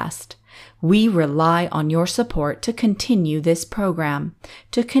podcast. We rely on your support to continue this program,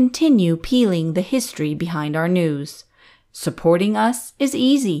 to continue peeling the history behind our news. Supporting us is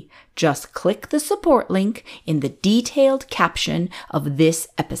easy. Just click the support link in the detailed caption of this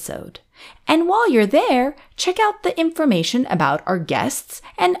episode. And while you're there, check out the information about our guests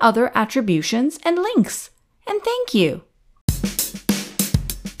and other attributions and links. And thank you.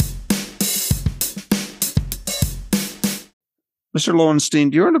 Mr. Lowenstein,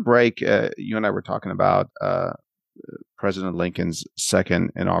 during the break, you and I were talking about President Lincoln's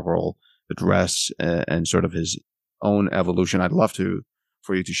second inaugural address and sort of his own evolution. I'd love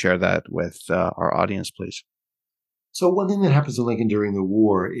for you to share that with our audience, please. So one thing that happens to Lincoln during the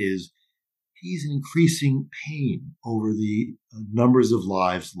war is he's in increasing pain over the numbers of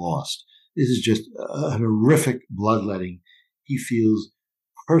lives lost. This is just an horrific bloodletting. He feels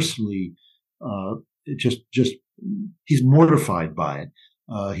personally just he's mortified by it.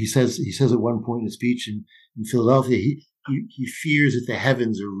 He says at one point in a speech in Philadelphia, he fears that the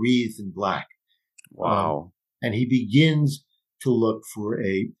heavens are wreathed in black. Wow. And he begins to look for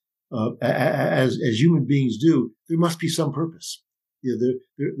as human beings do, there must be some purpose.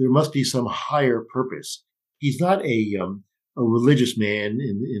 There must be some higher purpose. He's not a a religious man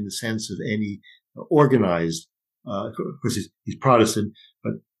in the sense of any organized. Of course, he's Protestant,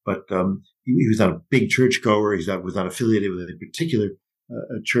 but he was not a big churchgoer. Was not affiliated with a particular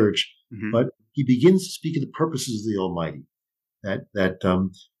church. Mm-hmm. But he begins to speak of the purposes of the Almighty,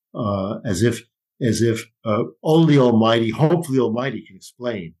 as if only Almighty, hopefully Almighty, can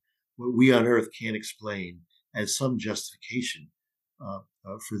explain what we on earth can't explain as some justification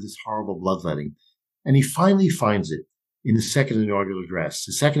for this horrible bloodletting. And he finally finds it in the second inaugural address.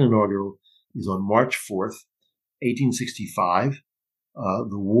 The second inaugural is on March 4th, 1865. The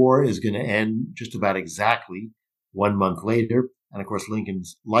war is going to end just about exactly 1 month later. And of course,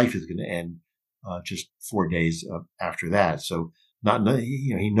 Lincoln's life is going to end just 4 days after that. So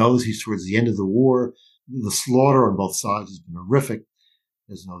he knows he's towards the end of the war. The slaughter on both sides has been horrific.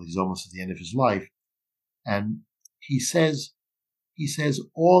 He doesn't know that he's almost at the end of his life. And he says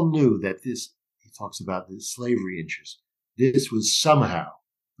all knew that this, he talks about the slavery interest. This was somehow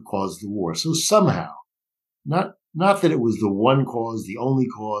the cause of the war. So somehow, not that it was the one cause, the only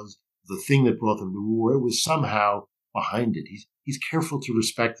cause, the thing that brought them to war. It was somehow behind it. He's careful to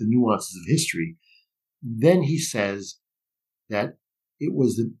respect the nuances of history. And then he says that he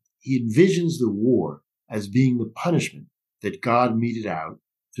envisions the war as being the punishment that God meted out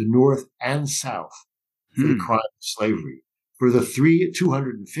to North and South for the crime of slavery, for the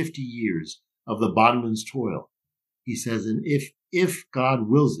 250 years of the bondman's toil. He says, and if God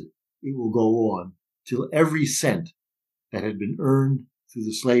wills it, it will go on till every cent that had been earned through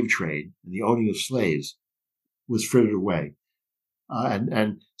the slave trade and the owning of slaves was frittered away.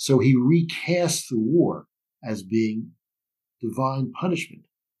 And so he recasts the war as being divine punishment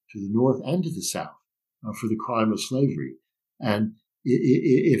to the North and to the South for the crime of slavery. And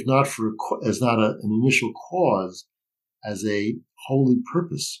if not as not an initial cause, as a holy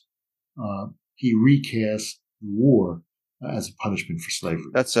purpose, he recasts the war as a punishment for slavery.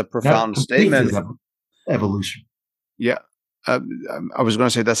 That's a profound statement. Evolution. Yeah. I was going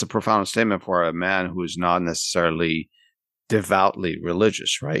to say that's a profound statement for a man who is not necessarily devoutly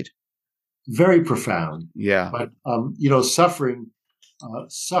religious, right? Very profound. Yeah. But, suffering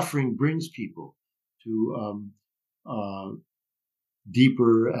brings people to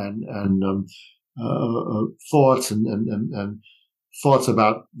deeper and thoughts and thoughts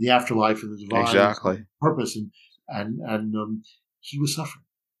about the afterlife and the divine purpose. And he was suffering.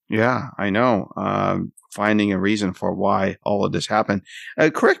 Yeah, I know. Finding a reason for why all of this happened.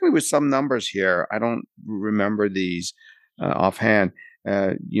 Correct me with some numbers here. I don't remember these offhand.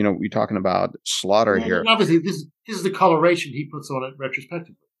 We're talking about slaughter here. Obviously, this is the coloration he puts on it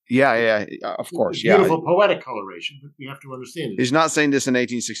retrospectively. Yeah, of course. Beautiful poetic coloration, but we have to understand it. He's not saying this in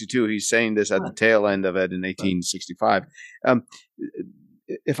 1862. He's saying this at the tail end of it in 1865.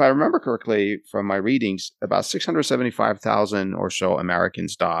 If I remember correctly from my readings, about 675,000 or so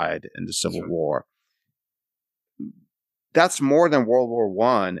Americans died in the Civil War. That's more than World War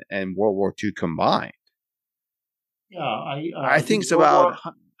I and World War II combined. Yeah, I think it's about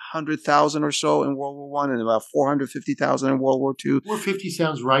 100,000 or so in World War I and about 450,000 in World War II. 450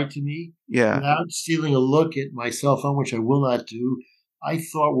 sounds right to me. Yeah. Without stealing a look at my cell phone, which I will not do, I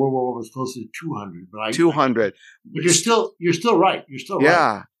thought World War I was closer to 200. But 200. But you're still right. You're still right.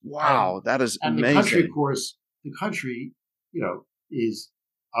 Yeah. Wow, that is amazing. And the country, of course,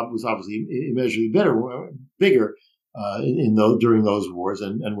 was obviously immeasurably bigger during those wars,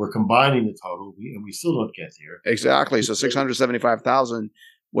 and we're combining the total, and we still don't get there. Exactly. So 675,000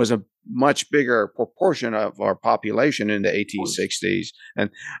 was a much bigger proportion of our population in the 1860s. And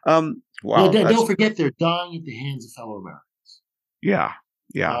wow, don't forget they're dying at the hands of fellow Americans. Yeah.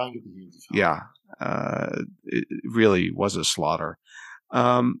 Dying at the hands of fellow Americans. It really was a slaughter.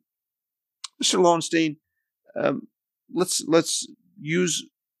 Mr. Lowenstein, let's use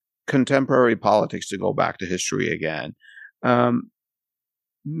contemporary politics to go back to history again.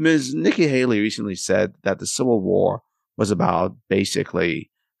 Ms. Nikki Haley recently said that the Civil War was about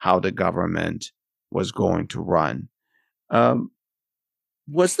basically how the government was going to run.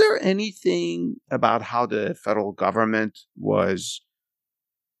 Was there anything about how the federal government was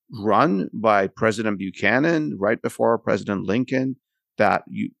run by President Buchanan right before President Lincoln that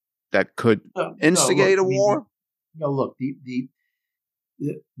could instigate a war? Look, the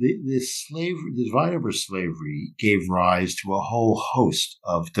divide over slavery gave rise to a whole host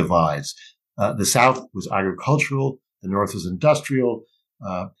of divides. The South was agricultural, the North was industrial.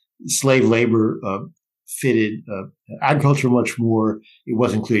 Slave labor fitted agriculture much more. It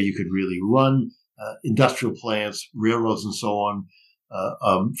wasn't clear you could really run industrial plants, railroads, and so on,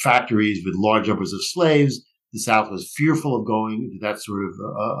 factories with large numbers of slaves. The South was fearful of going into that sort of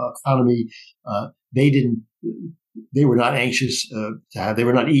economy. they were not anxious they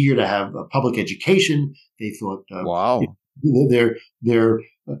were not eager to have a public education. They thought, Wow. their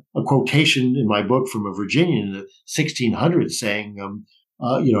a quotation in my book from a Virginian in the 1600s saying,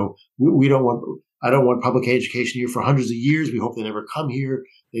 we don't want, I don't want public education here for hundreds of years. We hope they never come here.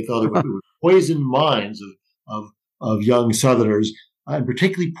 They thought it would poison minds of young Southerners, and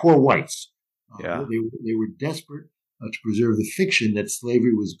particularly poor whites. Yeah. They were desperate to preserve the fiction that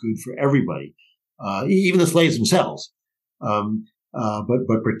slavery was good for everybody, even the slaves themselves,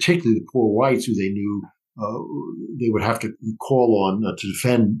 but particularly the poor whites who they knew they would have to call on to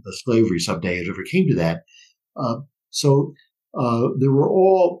defend slavery someday if it ever came to that. So there were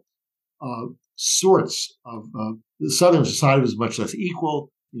all sorts of the Southern society was much less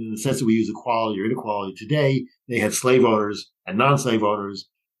equal in the sense that we use equality or inequality today. They had slave owners and non-slave owners,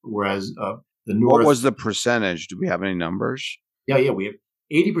 whereas the North. What was the percentage? Do we have any numbers? Yeah. We have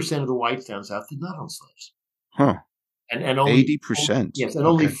 80% of the whites down south did not own slaves. Huh. And only 80%. Yes, and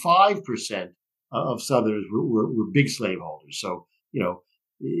only 5% of Southerners were big slaveholders. So,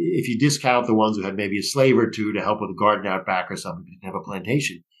 if you discount the ones who had maybe a slave or two to help with a garden out back or something, to have a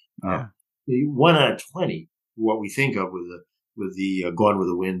plantation, 1 out of 20, what we think of with the Gone with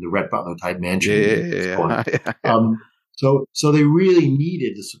the Wind, the Rhett Butler type mansion. So they really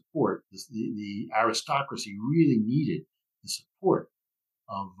needed the support. The aristocracy really needed the support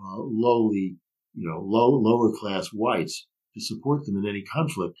of lowly, lower class whites to support them in any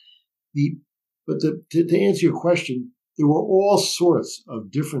conflict. To answer your question, there were all sorts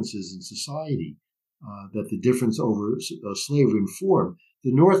of differences in society that the difference over slavery informed.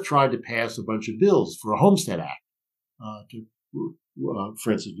 The North tried to pass a bunch of bills for a Homestead Act.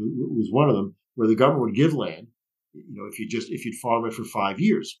 For instance, was one of them where the government would give land, if you'd farm it for 5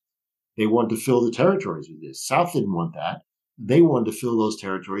 years. They wanted to fill the territories with this. South didn't want that. They wanted to fill those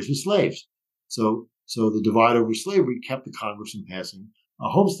territories with slaves. So the divide over slavery kept the Congress from passing a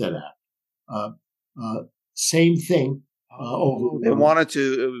Homestead Act. Same thing. They wanted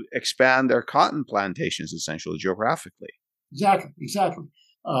to expand their cotton plantations, essentially, geographically. Exactly.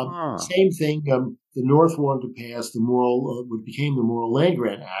 Same thing. The North wanted to pass what became the Moral Land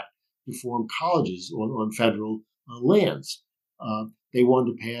Grant Act to form colleges on federal lands. They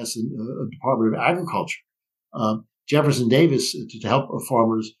wanted to pass a Department of Agriculture. Jefferson Davis, to help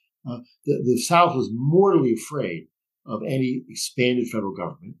farmers, the South was mortally afraid of any expanded federal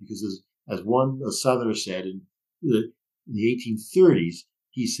government because, as one Southerner said in the 1830s,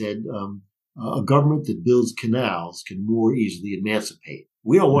 he said, a government that builds canals can more easily emancipate.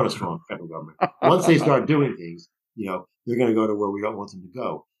 We don't want a strong federal government. Once they start doing things, they're going to go to where we don't want them to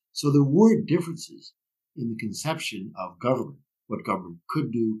go. So there were differences in the conception of government, what government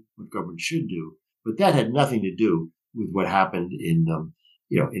could do, what government should do, but that had nothing to do with what happened in the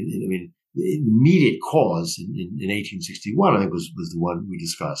immediate cause in 1861. I think was the one we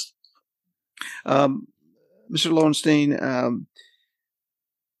discussed. Mr. Lowenstein,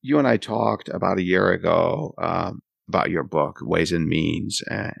 you and I talked about a year ago about your book, Ways and Means,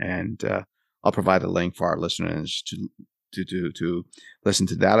 and I'll provide a link for our listeners to listen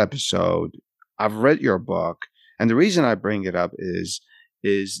to that episode. I've read your book, and the reason I bring it up is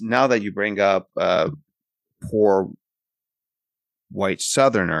now that you bring up poor white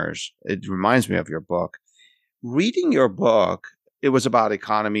Southerners, it reminds me of your book. Reading your book, it was about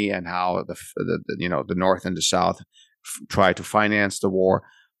economy and how the North and the South tried to finance the war.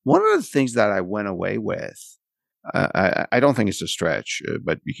 One of the things that I went away with, I don't think it's a stretch,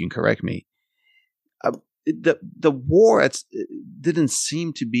 but you can correct me. The war didn't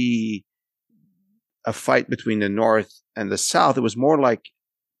seem to be a fight between the North and the South. It was more like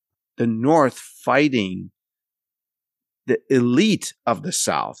the North fighting the elite of the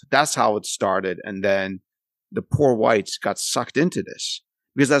South. That's how it started. And then the poor whites got sucked into this.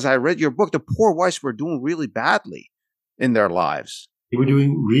 Because as I read your book, the poor whites were doing really badly in their lives. They were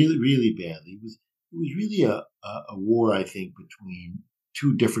doing really, really badly. It was really a war, I think, between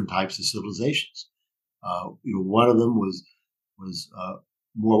two different types of civilizations. One of them was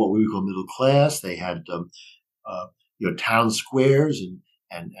more what we would call middle class. They had town squares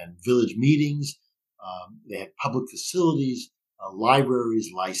and village meetings. They had public facilities,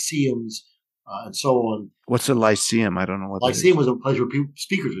 libraries, lyceums, and so on. What's a lyceum? I don't know what lyceum was a place where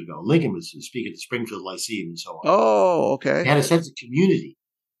speakers would go. Lincoln would speak at the Springfield Lyceum and so on. Oh, okay. They had a sense of community,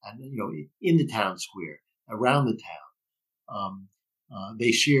 and in the town square, around the town.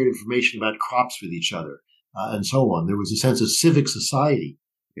 They shared information about crops with each other, and so on. There was a sense of civic society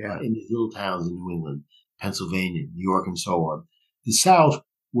in these little towns in New England, Pennsylvania, New York, and so on. The South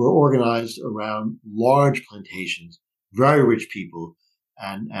were organized around large plantations, very rich people,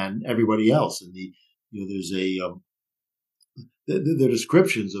 and everybody else. And there's the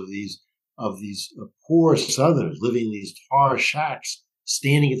descriptions of these poor Southerners living in these tar shacks,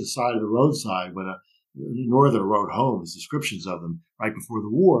 standing at the side of the roadside when a northerner rode home. His descriptions of them right before the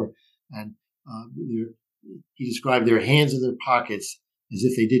war, and he described their hands in their pockets as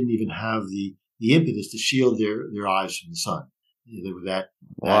if they didn't even have the impetus to shield their eyes from the sun. They were that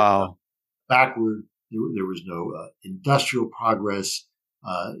backward. There was no industrial progress.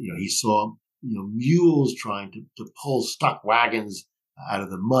 He saw mules trying to pull stuck wagons out of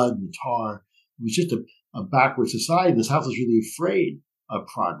the mud and the tar. It was just a backward society. And the South was really afraid of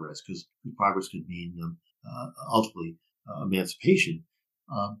progress because progress could mean ultimately emancipation.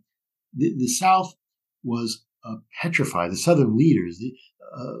 The South was petrified. The Southern leaders,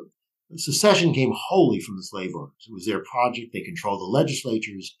 secession came wholly from the slave owners. It was their project. They controlled the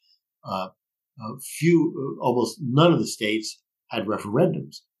legislatures. Almost none of the states had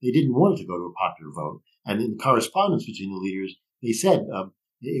referendums. They didn't want it to go to a popular vote. And in the correspondence between the leaders, they said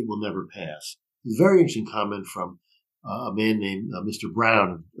it will never pass. A very interesting comment from a man named Mr.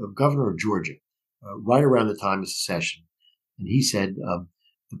 Brown, governor of Georgia, right around the time of secession. And he said,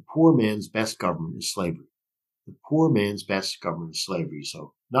 the poor man's best government is slavery. The poor man's best government is slavery.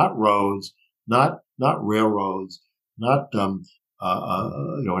 So not roads, not railroads, not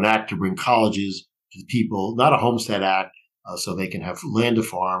an act to bring colleges to the people, not a Homestead Act so they can have land to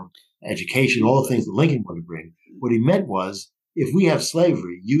farm, education, all the things that Lincoln wanted to bring. What he meant was, if we have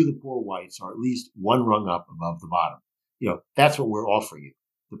slavery, you, the poor whites, are at least one rung up above the bottom. That's what we're offering you.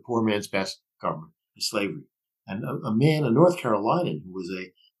 The poor man's best government is slavery. And a man, a North Carolinian, who was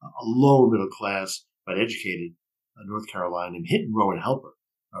a lower middle class but educated North Carolinian, Hinton Rowan Helper,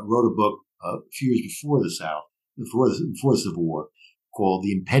 wrote a book a few years before the South, before the Civil War, called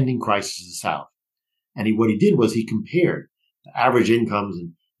The Impending Crisis of the South. And what he did was he compared the average incomes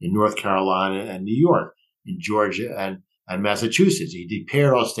in North Carolina and New York, in Georgia and Massachusetts. He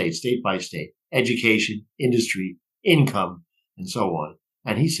compared all states, state by state, education, industry, income, and so on.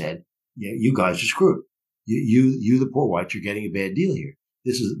 And he said, you guys are screwed. You, the poor whites, you're getting a bad deal here.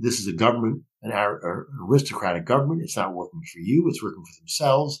 This is a government, an aristocratic government. It's not working for you. It's working for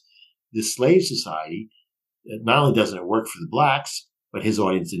themselves. This slave society, not only doesn't it work for the blacks, but his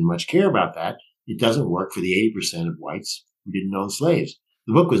audience didn't much care about that. It doesn't work for the 80% of whites who didn't own slaves.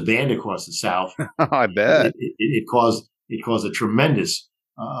 The book was banned across the South. I bet it caused a tremendous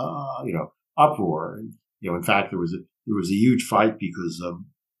uproar. And in fact, there was a huge fight because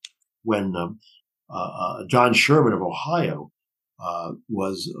when John Sherman of Ohio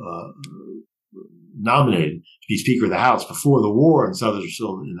was nominated to be Speaker of the House before the war, and Southerners were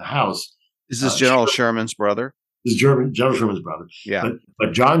still in the House. Is this General Sherman's brother? This is General Sherman's brother. Yeah.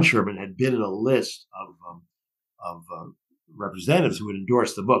 But John Sherman had been in a list of representatives who would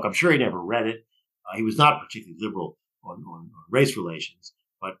endorse the book. I'm sure he never read it. He was not particularly liberal on race relations,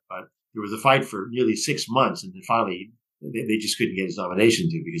 but there was a fight for nearly 6 months, and then finally they just couldn't get his nomination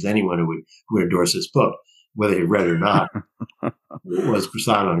to, because anyone who would endorse this book, whether he read it or not, was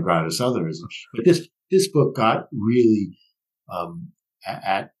persona non grata Southerners. But this book got really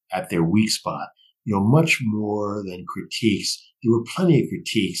at their weak spot. Much more than critiques. There were plenty of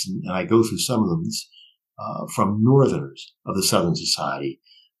critiques, and I go through some of them from Northerners of the Southern Society.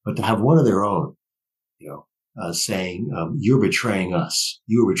 But to have one of their own, saying, "You're betraying us.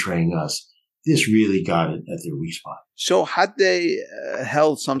 You're betraying us," this really got it at their weak spot. So, had they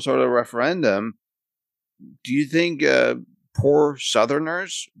held some sort of referendum, do you think poor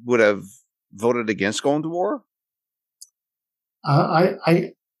Southerners would have voted against going to war?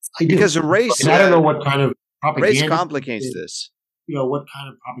 I do. Because of race, I don't know what kind of propaganda. Race complicates this. What kind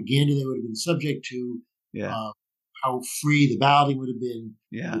of propaganda they would have been subject to. Yeah. How free the balloting would have been.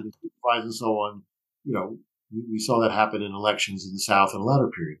 Yeah. And so on. We saw that happen in elections in the South in a latter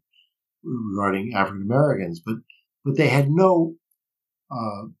period regarding African Americans, but they had no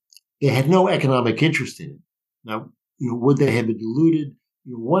economic interest in it. Now, would they have been deluded?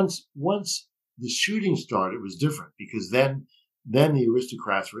 Once the shooting started, it was different, because then the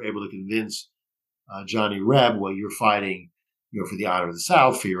aristocrats were able to convince Johnny Reb, well, you're fighting, for the honor of the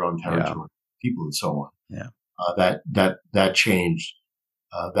South, for your own territory, people, and so on. Yeah, that changed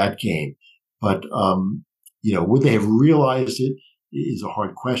that game. But would they have realized it is a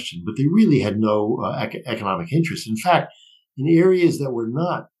hard question. But they really had no economic interest. In fact, in areas that were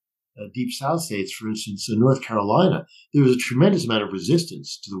not deep South states, for instance, in North Carolina, there was a tremendous amount of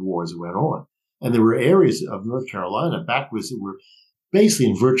resistance to the wars that went on. And there were areas of North Carolina backwoods that were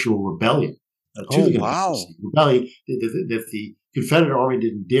basically in virtual rebellion to the Confederacy. Rebellion that the Confederate Army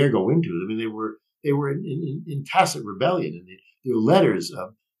didn't dare go into. I mean, they were in tacit rebellion, and there were letters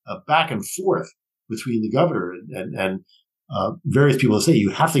back and forth between the governor and various people say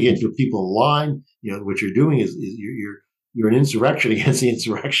you have to get your people in line. What you're doing is you're an insurrection against the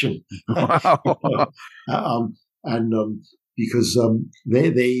insurrection. Wow. Because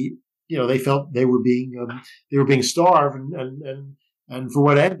they felt they were being starved and for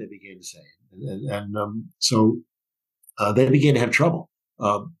what end, they began to say, so they began to have trouble,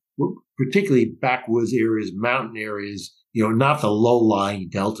 particularly backwoods areas, mountain areas. Not the low-lying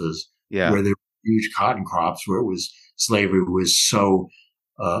deltas Yeah. where there were huge cotton crops, where slavery was so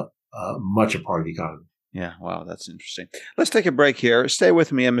much a part of the economy. Yeah, wow, that's interesting. Let's take a break here. Stay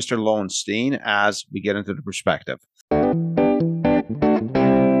with me and Mr. Lowenstein as we get into the perspective.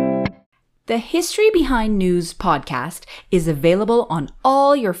 The History Behind News podcast is available on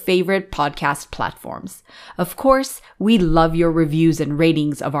all your favorite podcast platforms. Of course, we love your reviews and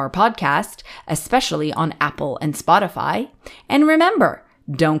ratings of our podcast, especially on Apple and Spotify. And remember,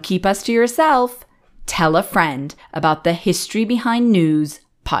 don't keep us to yourself. Tell a friend about the History Behind News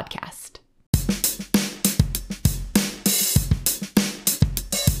podcast.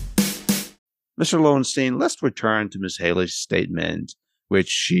 Mr. Lowenstein, let's return to Ms. Haley's statement, which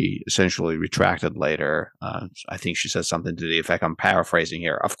she essentially retracted later. I think she said something to the effect, I'm paraphrasing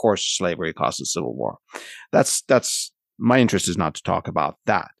here, of course, slavery caused the Civil War. That's my interest is not to talk about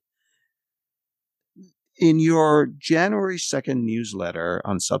that. In your January 2nd newsletter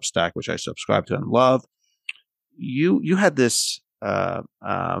on Substack, which I subscribe to and love, you had this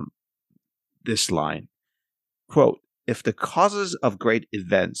this line, quote, "If the causes of great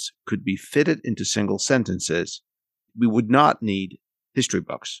events could be fitted into single sentences, we would not need history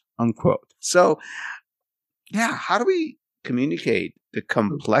books," unquote. So, yeah, how do we communicate the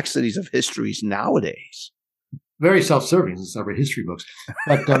complexities of histories nowadays? Very self-serving since I read history books.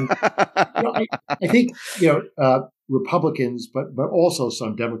 But I think Republicans, but also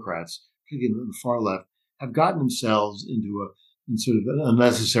some Democrats, particularly in the far left, have gotten themselves in sort of an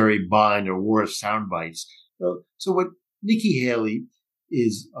unnecessary bind or war of sound bites. So what Nikki Haley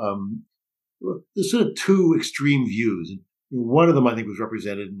is, there's sort of two extreme views. And one of them, I think, was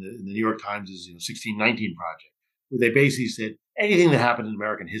represented in the New York Times' 1619 Project, where they basically said anything that happened in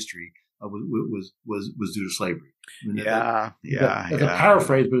American history was due to slavery. I mean, that's a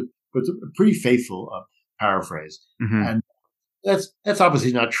paraphrase, but it's a pretty faithful paraphrase. Mm-hmm. And that's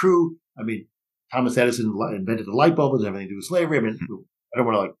obviously not true. I mean, Thomas Edison invented the light bulb. It doesn't have anything to do with slavery. I mean, I don't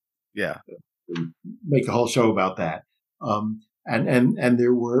want to make a whole show about that. And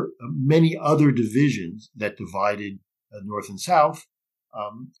there were many other divisions that divided North and South,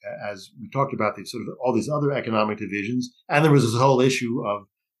 as we talked about, sort of all these other economic divisions. And there was this whole issue of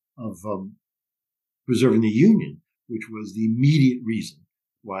preserving the Union, which was the immediate reason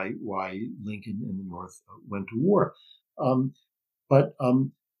why Lincoln and the North went to war. But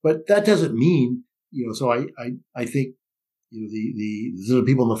that doesn't mean, so I think, the sort of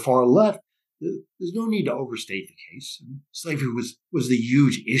people on the far left, there's no need to overstate the case. Slavery was the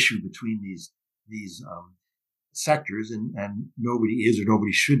huge issue between these sectors, and nobody is or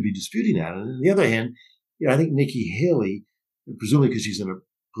nobody should be disputing that. And on the other hand, I think Nikki Haley, presumably because she's in a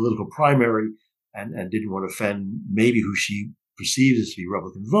political primary and didn't want to offend maybe who she perceives as to be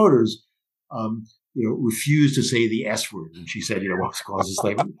Republican voters, refused to say the S word. And she said, what causes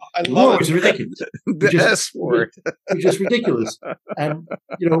slavery? I love it. It's ridiculous. The S word. It's just ridiculous. And,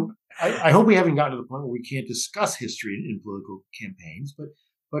 I hope we haven't gotten to the point where we can't discuss history in political campaigns.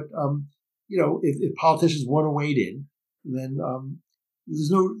 But if politicians want to wade in, then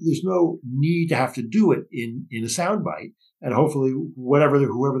there's no need to have to do it in a soundbite. And hopefully, whoever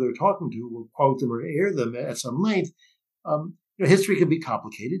they're talking to will quote them or air them at some length. History can be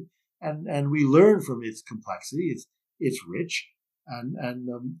complicated, and we learn from its complexity. It's rich, and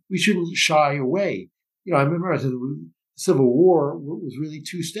we shouldn't shy away. I remember I said the Civil War was really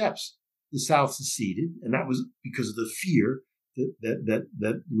two steps. The South seceded, and that was because of the fear that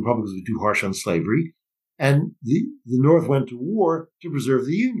the Republicans were too harsh on slavery, and the North went to war to preserve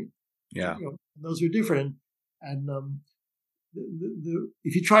the Union. Yeah, those are different, and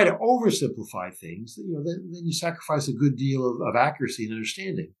if you try to oversimplify things, then you sacrifice a good deal of accuracy and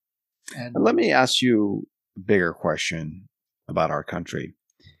understanding. And let me ask you a bigger question about our country.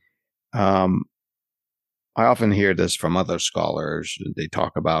 I often hear this from other scholars. They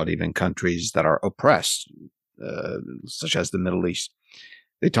talk about even countries that are oppressed, such as the Middle East.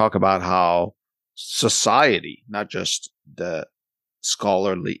 They talk about how society, not just the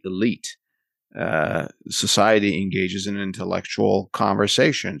scholarly elite, society engages in intellectual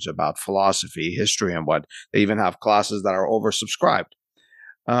conversations about philosophy, history, and what. They even have classes that are oversubscribed.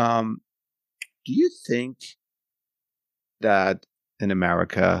 Do you think that in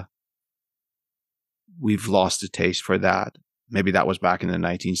America we've lost the taste for that. Maybe that was back in the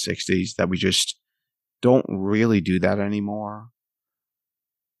 1960s, that we just don't really do that anymore.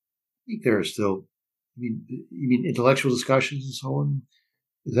 I think there are still, you mean intellectual discussions and so on?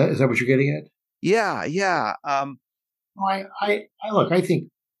 Is that what you're getting at? Yeah. Look, I think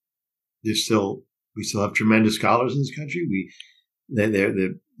we still have tremendous scholars in this country. There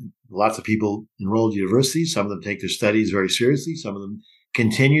lots of people enrolled at universities. Some of them take their studies very seriously. Some of them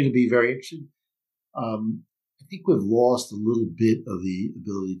continue to be very interested. I think we've lost a little bit of the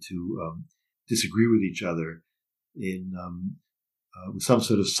ability to disagree with each other in with some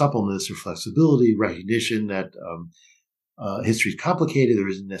sort of suppleness or flexibility, recognition that history is complicated. There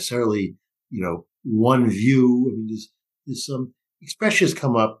isn't necessarily, one view. I mean, there's some expressions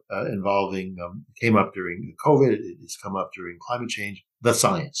came up during COVID. It's come up during climate change. The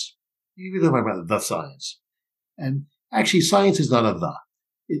science. You can talk about the science, and actually, science is not a the.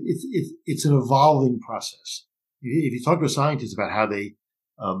 It's an evolving process. If you talk to a scientist about how they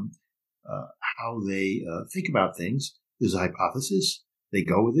think about things, there's a hypothesis. They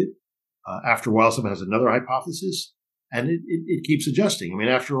go with it. After a while, someone has another hypothesis, and it keeps adjusting. I mean,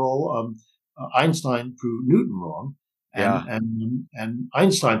 after all, Einstein proved Newton wrong, and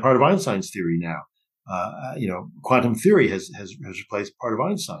Einstein, part of Einstein's theory now, quantum theory has replaced part of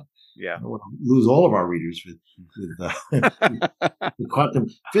Einstein. Yeah, I don't want to lose all of our readers with quantum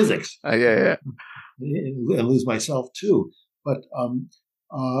physics. Yeah, and lose myself too. But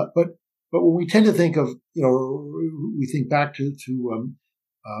when we tend to think of, we think back to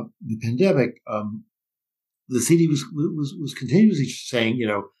the pandemic, the CD was continuously saying,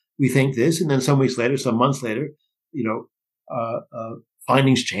 we think this, and then some weeks later, some months later,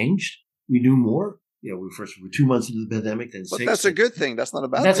 findings changed. We knew more. We were 2 months into the pandemic, then 6. But that's a good thing. That's not a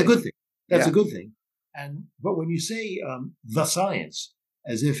bad thing. That's a good thing. That's a good thing. But when you say the science,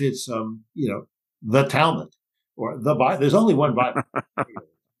 as if it's the Talmud or the Bible, there's only one Bible.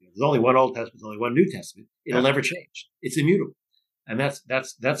 There's only one Old Testament. There's only one New Testament. It'll never change. It's immutable, and that's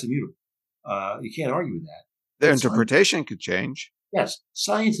immutable. You can't argue with that. Their interpretation could change. Yes,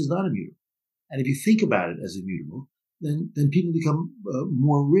 science is not immutable, and if you think about it as immutable, then people become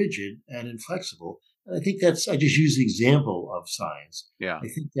more rigid and inflexible. And I think I just use the example of science. Yeah. I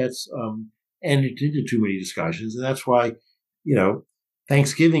think that's entered into too many discussions. And that's why,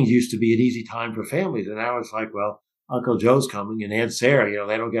 Thanksgiving used to be an easy time for families. And now it's like, well, Uncle Joe's coming and Aunt Sarah,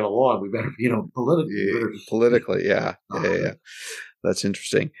 they don't get along. We better, politically. Yeah. That's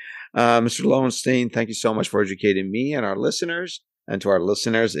interesting. Mr. Lowenstein, thank you so much for educating me and our listeners. And to our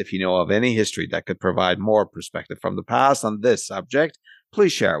listeners, if you know of any history that could provide more perspective from the past on this subject,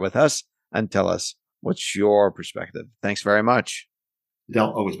 please share it with us and tell us what's your perspective. Thanks very much.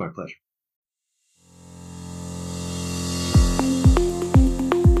 Del, always my pleasure.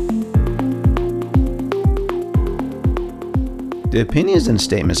 The opinions and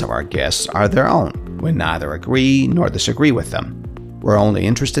statements of our guests are their own. We neither agree nor disagree with them. We're only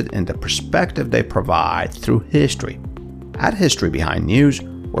interested in the perspective they provide through history. At History Behind News,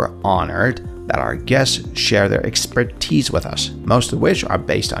 we're honored that our guests share their expertise with us, most of which are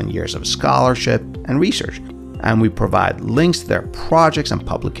based on years of scholarship and research, and we provide links to their projects and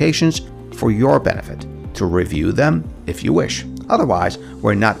publications for your benefit to review them if you wish. Otherwise,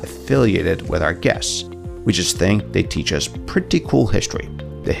 we're not affiliated with our guests. We just think they teach us pretty cool history,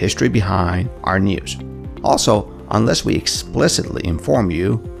 the history behind our news. Also, unless we explicitly inform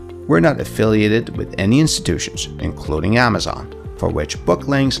you, we're not affiliated with any institutions, including Amazon, for which book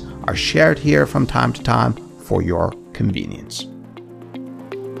links are shared here from time to time for your convenience.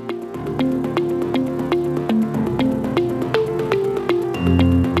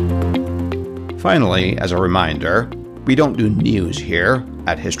 Finally, as a reminder, we don't do news here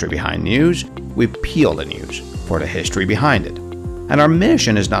at History Behind News. We peel the news for the history behind it. And our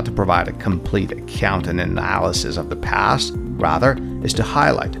mission is not to provide a complete account and analysis of the past, rather is to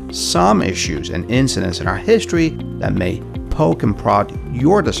highlight some issues and incidents in our history that may poke and prod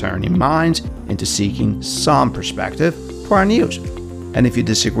your discerning minds into seeking some perspective for our news. And if you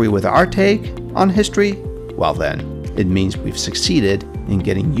disagree with our take on history, well then, it means we've succeeded in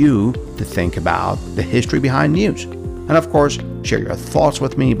getting you to think about the history behind news. And of course, share your thoughts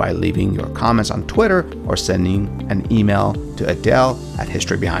with me by leaving your comments on Twitter or sending an email to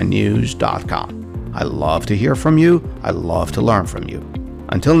adele@historybehindnews.com. I love to hear from you. I love to learn from you.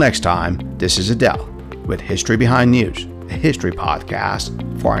 Until next time, this is Adele with History Behind News, a history podcast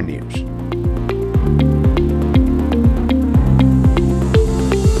for our news.